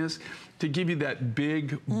designed this to give you that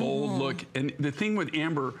big, bold look. And the thing with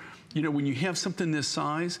amber, when you have something this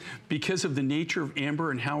size, because of the nature of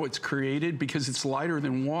amber and how it's created, because it's lighter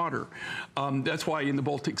than water, that's why in the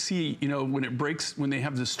Baltic Sea, when it breaks, when they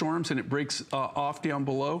have the storms and it breaks off down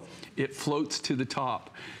below, it floats to the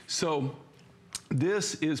top. So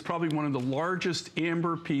this is probably one of the largest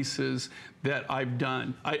amber pieces that I've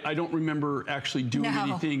done. I don't remember actually doing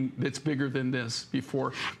anything that's bigger than this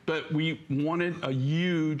before, but we wanted a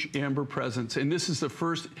huge amber presence, and this is the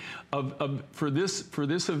first for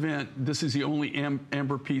this event. This is the only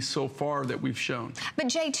amber piece so far that we've shown. But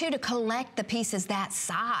Jay, too, to collect the pieces that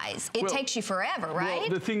size, it takes you forever, right? Well,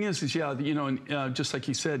 the thing is yeah, just like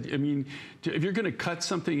you said, I mean, if you're going to cut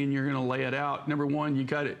something and you're going to lay it out, number one, you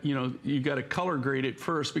got to color grade it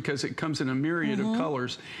first because it comes in a myriad of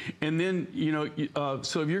colors, and then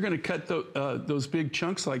so if you're going to cut those big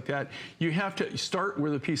chunks like that, you have to start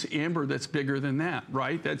with a piece of amber that's bigger than that,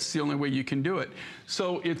 right? That's the only way you can do it.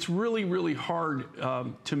 So it's really, really hard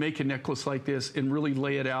to make a necklace like this and really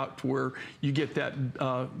lay it out to where you get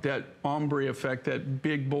that ombre effect, that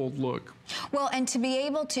big, bold look. Well, and to be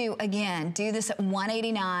able to, again, do this at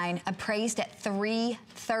 $189, appraised at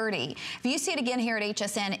 $330. If you see it again here at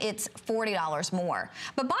HSN, it's $40 more.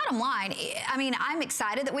 But bottom line, I mean, I'm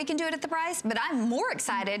excited that we can do it at the price, but I'm more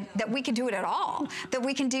excited that we can do it at all, that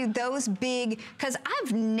we can do those big, because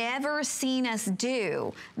I've never seen us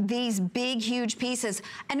do these big, huge pieces.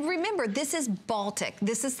 And remember, this is Baltic.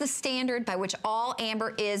 This is the standard by which all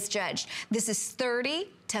amber is judged. This is 30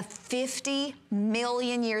 to 50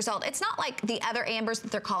 million years old. It's not like the other ambers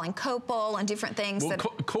that they're calling copal and different things. Well,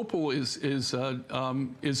 copal is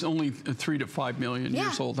only 3 to 5 million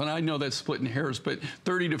years old, and I know that's splitting hairs, but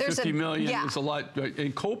 30 to 50 million is a lot.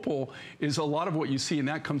 And copal is a lot of what you see, and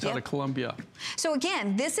that comes out of Colombia. So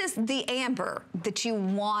again, this is the amber that you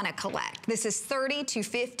want to collect. This is 30 to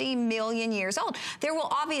 50 million years old. There will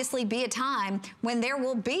obviously be a time when there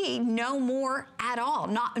will be no more at all.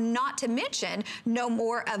 Not to mention no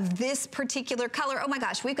more of this particular color. Oh my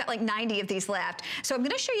gosh, we've got like 90 of these left. So I'm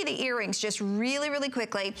going to show you the earrings just really, really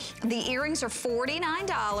quickly. The earrings are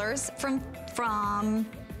 $49 from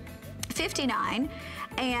 $59.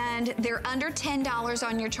 And they're under $10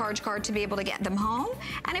 on your charge card to be able to get them home.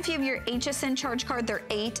 And if you have your HSN charge card, they're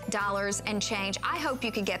 $8 and change. I hope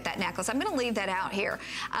you can get that necklace. I'm gonna leave that out here.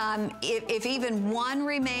 If even one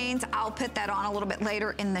remains, I'll put that on a little bit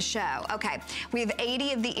later in the show. Okay, we have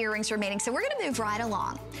 80 of the earrings remaining, so we're gonna move right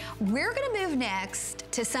along. We're gonna move next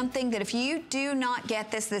to something that if you do not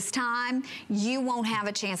get this time, you won't have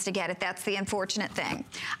a chance to get it. That's the unfortunate thing.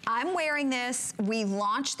 I'm wearing this. We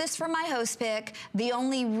launched this for my host pick. The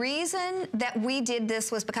only reason that we did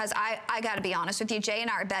this was because I got to be honest with you, Jay and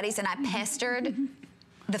I are buddies, and I pestered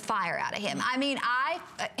the fire out of him. I mean,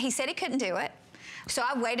 he said he couldn't do it. So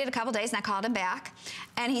I waited a couple days and I called him back.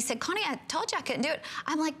 And he said, Connie, I told you I couldn't do it.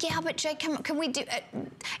 I'm like, yeah, but Jay, can we do it?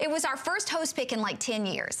 It was our first host pick in like 10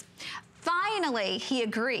 years. Finally, he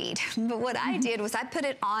agreed. But what I did was I put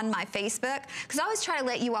it on my Facebook, because I always try to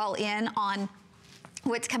let you all in on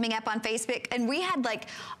what's coming up on Facebook, and we had like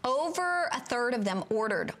over a third of them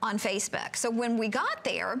ordered on Facebook. So when we got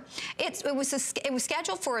there, it was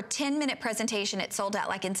scheduled for a 10-minute presentation. It sold out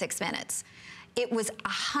like in 6 minutes. It was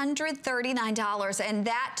 $139, and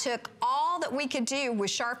that took all that we could do was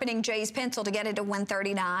sharpening Jay's pencil to get it to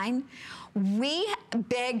 $139. We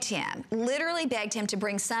begged him, literally begged him to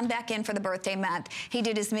bring some back in for the birthday month. He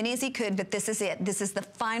did as many as he could, but this is it. This is the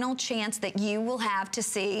final chance that you will have to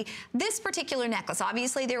see this particular necklace.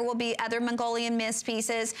 Obviously, there will be other Mongolian mist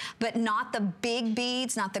pieces, but not the big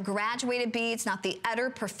beads, not the graduated beads, not the utter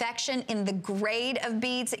perfection in the grade of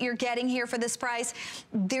beads that you're getting here for this price.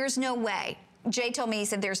 There's no way. Jay told me, he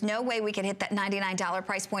said, there's no way we could hit that $99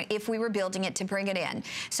 price point if we were building it to bring it in.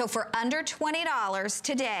 So for under $20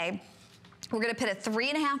 today, we're going to put a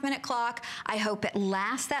 3.5-minute clock. I hope it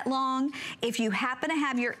lasts that long. If you happen to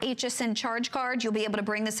have your HSN charge card, you'll be able to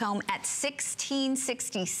bring this home at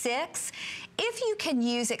 $16.66. If you can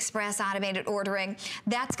use express automated ordering,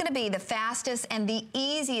 that's going to be the fastest and the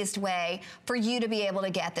easiest way for you to be able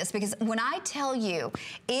to get this. Because when I tell you,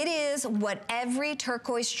 it is what every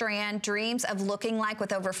turquoise strand dreams of looking like,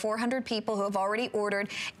 with over 400 people who have already ordered.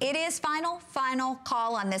 It is final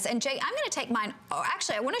call on this. And Jay, I'm going to take mine. Oh,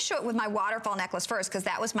 actually, I want to show it with my waterfall necklace first, because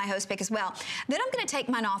that was my host pick as well. Then I'm going to take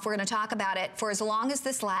mine off. We're going to talk about it for as long as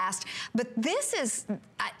this lasts. But this is,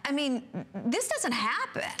 I mean, this doesn't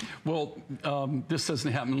happen. Well, this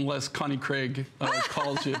doesn't happen unless Connie Craig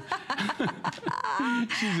calls you.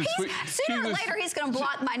 Sooner or later, he's going to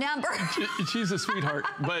block my number. She's a sweetheart,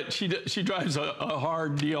 but she drives a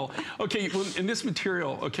hard deal. Okay, well, in this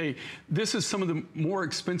material, okay, this is some of the more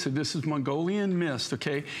expensive. This is Mongolian mist,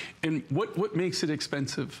 okay? And what makes it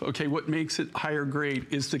expensive, okay, what makes it higher grade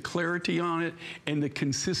is the clarity on it and the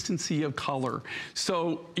consistency of color.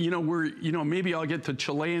 So, maybe I'll get the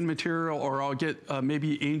Chilean material, or I'll get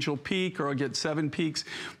maybe Angel Peak, or I'll get Seven Peaks,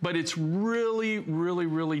 but it's really, really,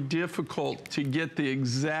 really difficult to get the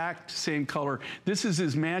exact same color. This is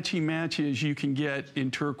as matchy-matchy as you can get in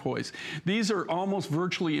turquoise. These are almost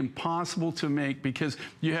virtually impossible to make because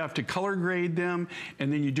you have to color grade them,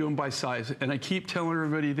 and then you do them by size. And I keep telling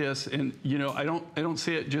everybody this, and I don't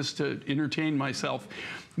say it just to entertain myself.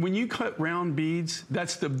 When you cut round beads,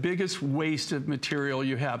 that's the biggest waste of material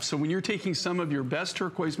you have. So when you're taking some of your best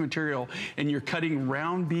turquoise material and you're cutting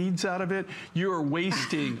round beads out of it, you are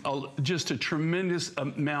wasting just a tremendous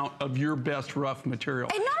amount of your best rough material.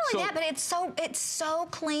 And not only that, but it's so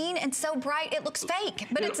clean and so bright, it looks fake,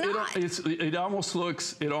 but it's not. It almost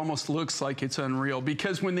looks like it's unreal,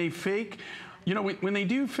 because when they fake, when they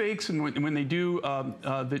do fakes and when they do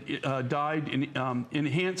the dyed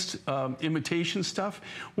enhanced imitation stuff,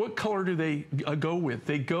 what color do they go with?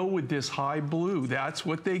 They go with this high blue. That's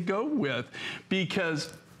what they go with,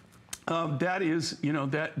 because that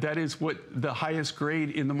is what the highest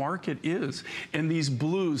grade in the market is. And these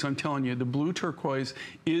blues, I'm telling you, the blue turquoise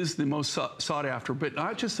is the most sought after, but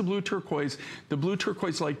not just the blue turquoise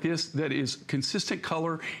like this that is consistent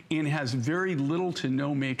color and has very little to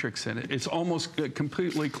no matrix in it. It's almost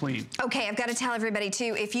completely clean. Okay, I've got to tell everybody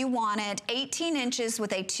too, if you want it 18 inches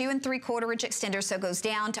with a 2 3/4 inch extender, so it goes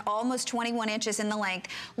down to almost 21 inches in the length,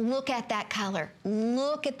 look at that color.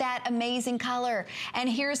 Look at that amazing color. And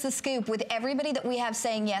here's the scoop. With everybody that we have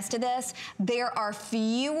saying yes to this, there are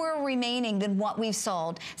fewer remaining than what we've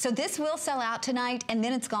sold. So this will sell out tonight, and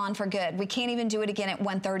then it's gone for good. We can't even do it again at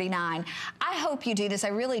 $139. I hope you do this. I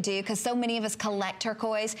really do, because so many of us collect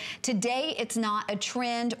turquoise. Today, it's not a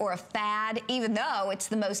trend or a fad, even though it's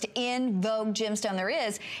the most in vogue gemstone there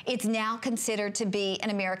is. It's now considered to be an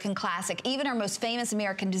American classic. Even our most famous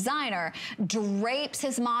American designer drapes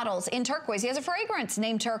his models in turquoise. He has a fragrance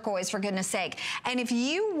named Turquoise, for goodness sake. And if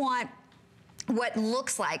you want what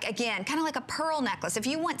looks like, again, kind of like a pearl necklace, if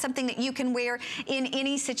you want something that you can wear in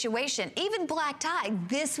any situation, even black tie,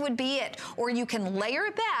 this would be it. Or you can layer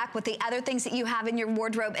it back with the other things that you have in your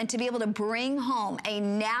wardrobe, and to be able to bring home a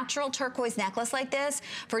natural turquoise necklace like this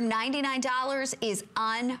for $99 is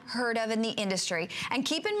unheard of in the industry. And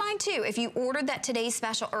keep in mind too, if you ordered that today's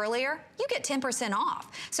special earlier, you get 10%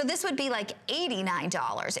 off. So this would be like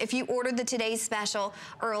 $89 if you ordered the today's special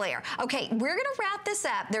earlier. Okay, we're gonna wrap this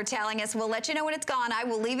up. They're telling us, we'll let you know know when it's gone. I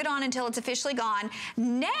will leave it on until it's officially gone.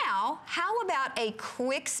 Now, how about a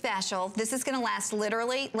quick special? This is gonna last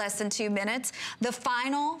literally less than 2 minutes. The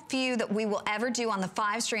final few that we will ever do on the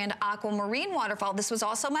 5-strand aquamarine waterfall. This was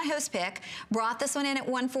also my host pick. Brought this one in at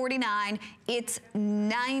 $149. It's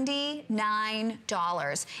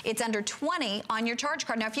 $99. It's under $20 on your charge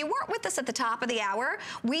card. Now, if you weren't with us at the top of the hour,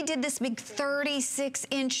 we did this big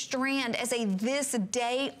 36-inch strand as a this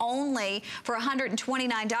day only for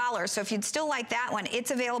 $129. So if you'd still like that one,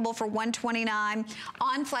 it's available for $129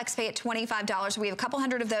 on FlexPay at $25. We have a couple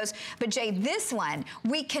hundred of those. But Jay, this one,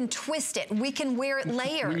 we can twist it. We can wear it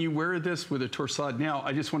layered. When you wear this with a torsade, now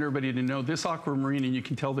I just want everybody to know this aquamarine, and you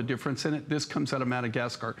can tell the difference in it. This comes out of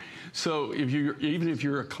Madagascar. So even if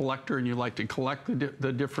you're a collector and you like to collect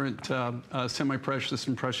the different semi-precious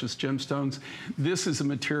and precious gemstones, this is a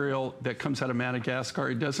material that comes out of Madagascar.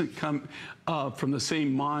 It doesn't come from the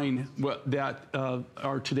same mine that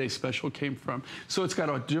our today's special came from. So it's got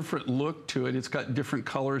a different look to it. It's got different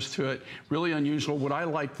colors to it. Really unusual. What I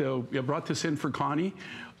like, though, I brought this in for Connie.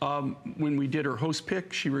 When we did her host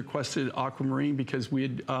pick, she requested aquamarine because we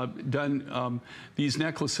had done these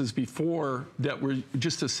necklaces before that were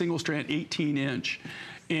just a single strand 18-inch.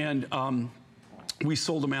 And we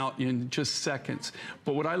sold them out in just seconds.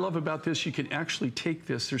 But what I love about this, you can actually take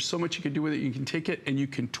this. There's so much you can do with it. You can take it and you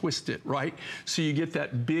can twist it, right? So you get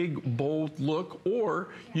that big, bold look, or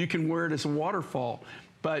you can wear it as a waterfall.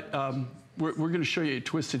 But we're going to show you it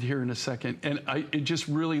twisted here in a second. And it just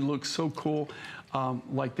really looks so cool.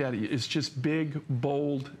 Like that. It's just big,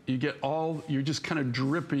 bold. You get you're just kind of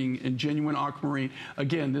dripping in genuine aquamarine.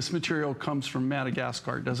 Again, this material comes from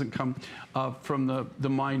Madagascar. It doesn't come from the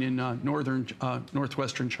mine in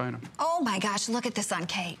northwestern China. Oh my gosh, look at this on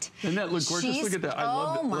Kate. Doesn't that look gorgeous? Look at that.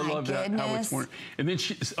 I love that, how it's worn. And then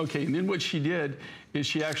and then what she did is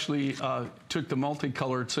she actually took the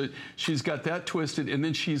multicolored, so she's got that twisted, and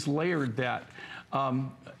then she's layered that.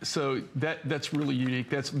 So that's really unique.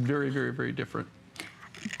 That's very, very, very different.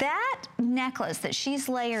 That necklace that she's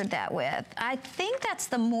layered that with, I think that's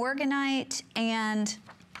the Morganite and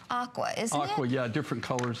Aqua, isn't it? Aqua, yeah, different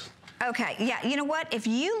colors. Okay, yeah, you know what? If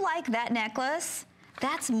you like that necklace,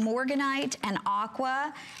 that's Morganite and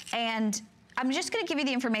Aqua, and I'm just gonna give you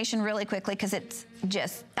the information really quickly because it's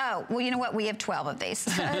just, oh, well, you know what? We have 12 of these.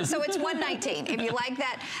 So it's $119. If you like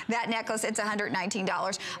that necklace, it's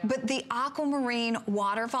 $119. But the aquamarine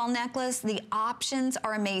waterfall necklace, the options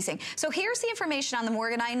are amazing. So here's the information on the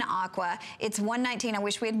Morganite and Aqua. It's $119. I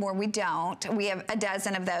wish we had more. We don't. We have a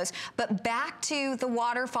dozen of those. But back to the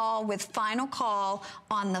waterfall with final call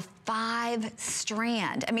on the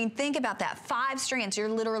 5-strand. I mean, think about that. 5 strands. You're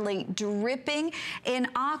literally dripping in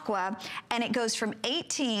Aqua, and it goes from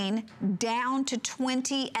 18 down to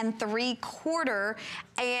 20 3/4,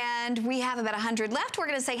 and we have about 100 left. We're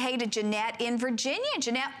going to say hey to Jeanette in Virginia.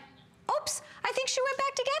 Jeanette, oops, I think she went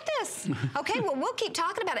back to get this. Okay, well, we'll keep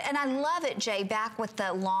talking about it. And I love it, Jay, back with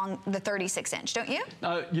the 36-inch, don't you?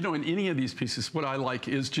 You know, in any of these pieces, what I like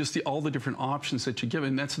is just all the different options that you give.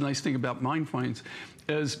 And that's the nice thing about mine finds,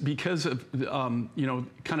 is because of, you know,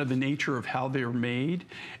 kind of the nature of how they're made.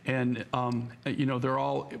 And, you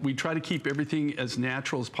know, we try to keep everything as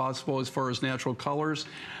natural as possible as far as natural colors.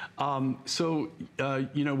 So,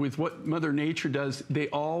 you know, with what Mother Nature does, they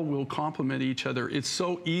all will complement each other. It's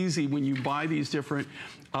so easy when you buy these different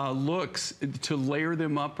looks to layer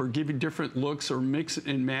them up or give you different looks or mix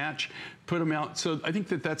and match, put them out. So I think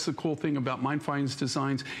that's the cool thing about Mine Finds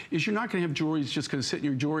designs is you're not going to have jewelry that's just going to sit in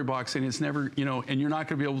your jewelry box and it's never, you know, and you're not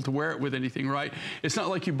going to be able to wear it with anything, right? It's not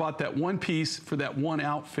like you bought that one piece for that one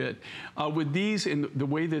outfit. With these and the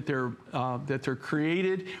way that they're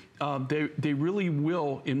created, they really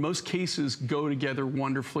will, in most cases, go together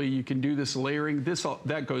wonderfully. You can do this layering.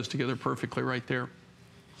 That goes together perfectly right there.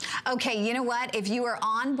 Okay, you know what? If you are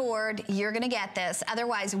on board, you're gonna get this.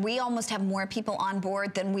 Otherwise, we almost have more people on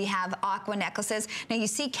board than we have aqua necklaces. Now you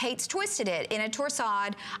see Kate's twisted it in a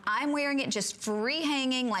torsade. I'm wearing it just free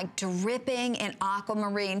hanging, like dripping in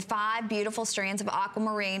aquamarine. 5 beautiful strands of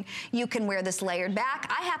aquamarine. You can wear this layered back.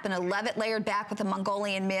 I happen to love it layered back with a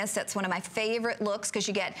Mongolian mist. That's one of my favorite looks because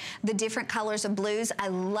you get the different colors of blues. I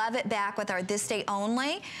love it back with our This Day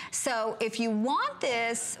Only. So if you want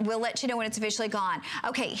this, we'll let you know when it's officially gone.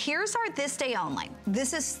 Okay, here's our This Day Only.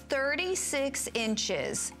 This is 36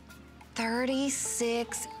 inches.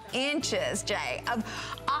 36 inches, Jay, of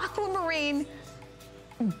aquamarine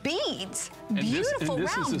beads. And Beautiful round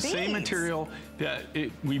beads. This is the same material that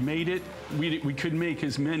we made it. We couldn't make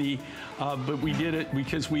as many, but we did it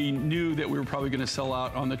because we knew that we were probably going to sell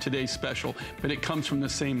out on the Today Special, but it comes from the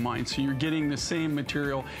same mine. So you're getting the same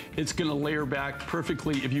material. It's going to layer back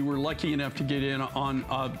perfectly. If you were lucky enough to get in on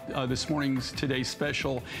this morning's Today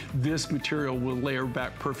Special, this material will layer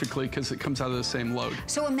back perfectly because it comes out of the same load.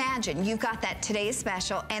 So imagine you've got that Today's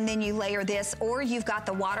Special and then you layer this, or you've got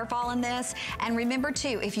the waterfall in this. And remember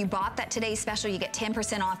too, if you bought that Today's Special, you get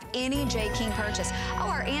 10% off any J. King purchase. Oh,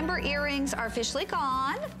 our amber earrings are officially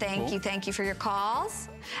gone. Thank you for your calls.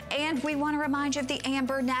 And we want to remind you of the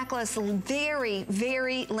amber necklace, very,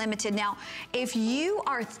 very limited. Now, if you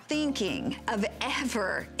are thinking of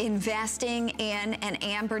ever investing in an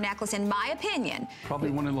amber necklace, in my opinion,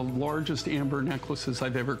 probably one of the largest amber necklaces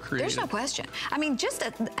I've ever created. There's no question. I mean,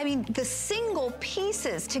 the single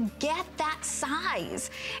pieces to get that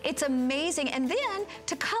size, it's amazing. And then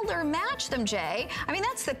to color match them, Jay. I mean,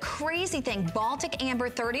 that's the crazy thing. Baltic amber,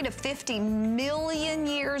 30 to 50 million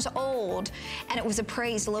years old, and it was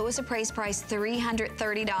appraised, lowest appraised price,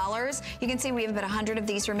 $330. You can see we have about 100 of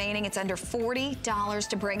these remaining. It's under $40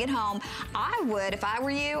 to bring it home. I would, if I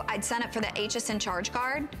were you, I'd sign up for the HSN charge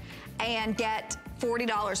card and get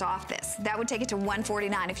 $40 off this. That would take it to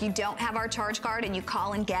 $149. If you don't have our charge card and you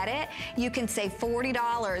call and get it, you can save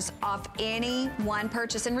 $40 off any one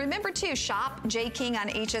purchase. And remember too, shop J. King on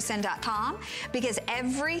hsn.com, because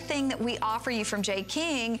everything that we offer you from J.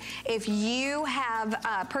 King, if you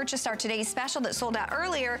have purchased our Today's Special that sold out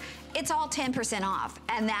earlier, it's all 10% off.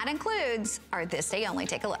 And that includes our This Day Only.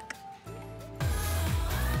 Take a look.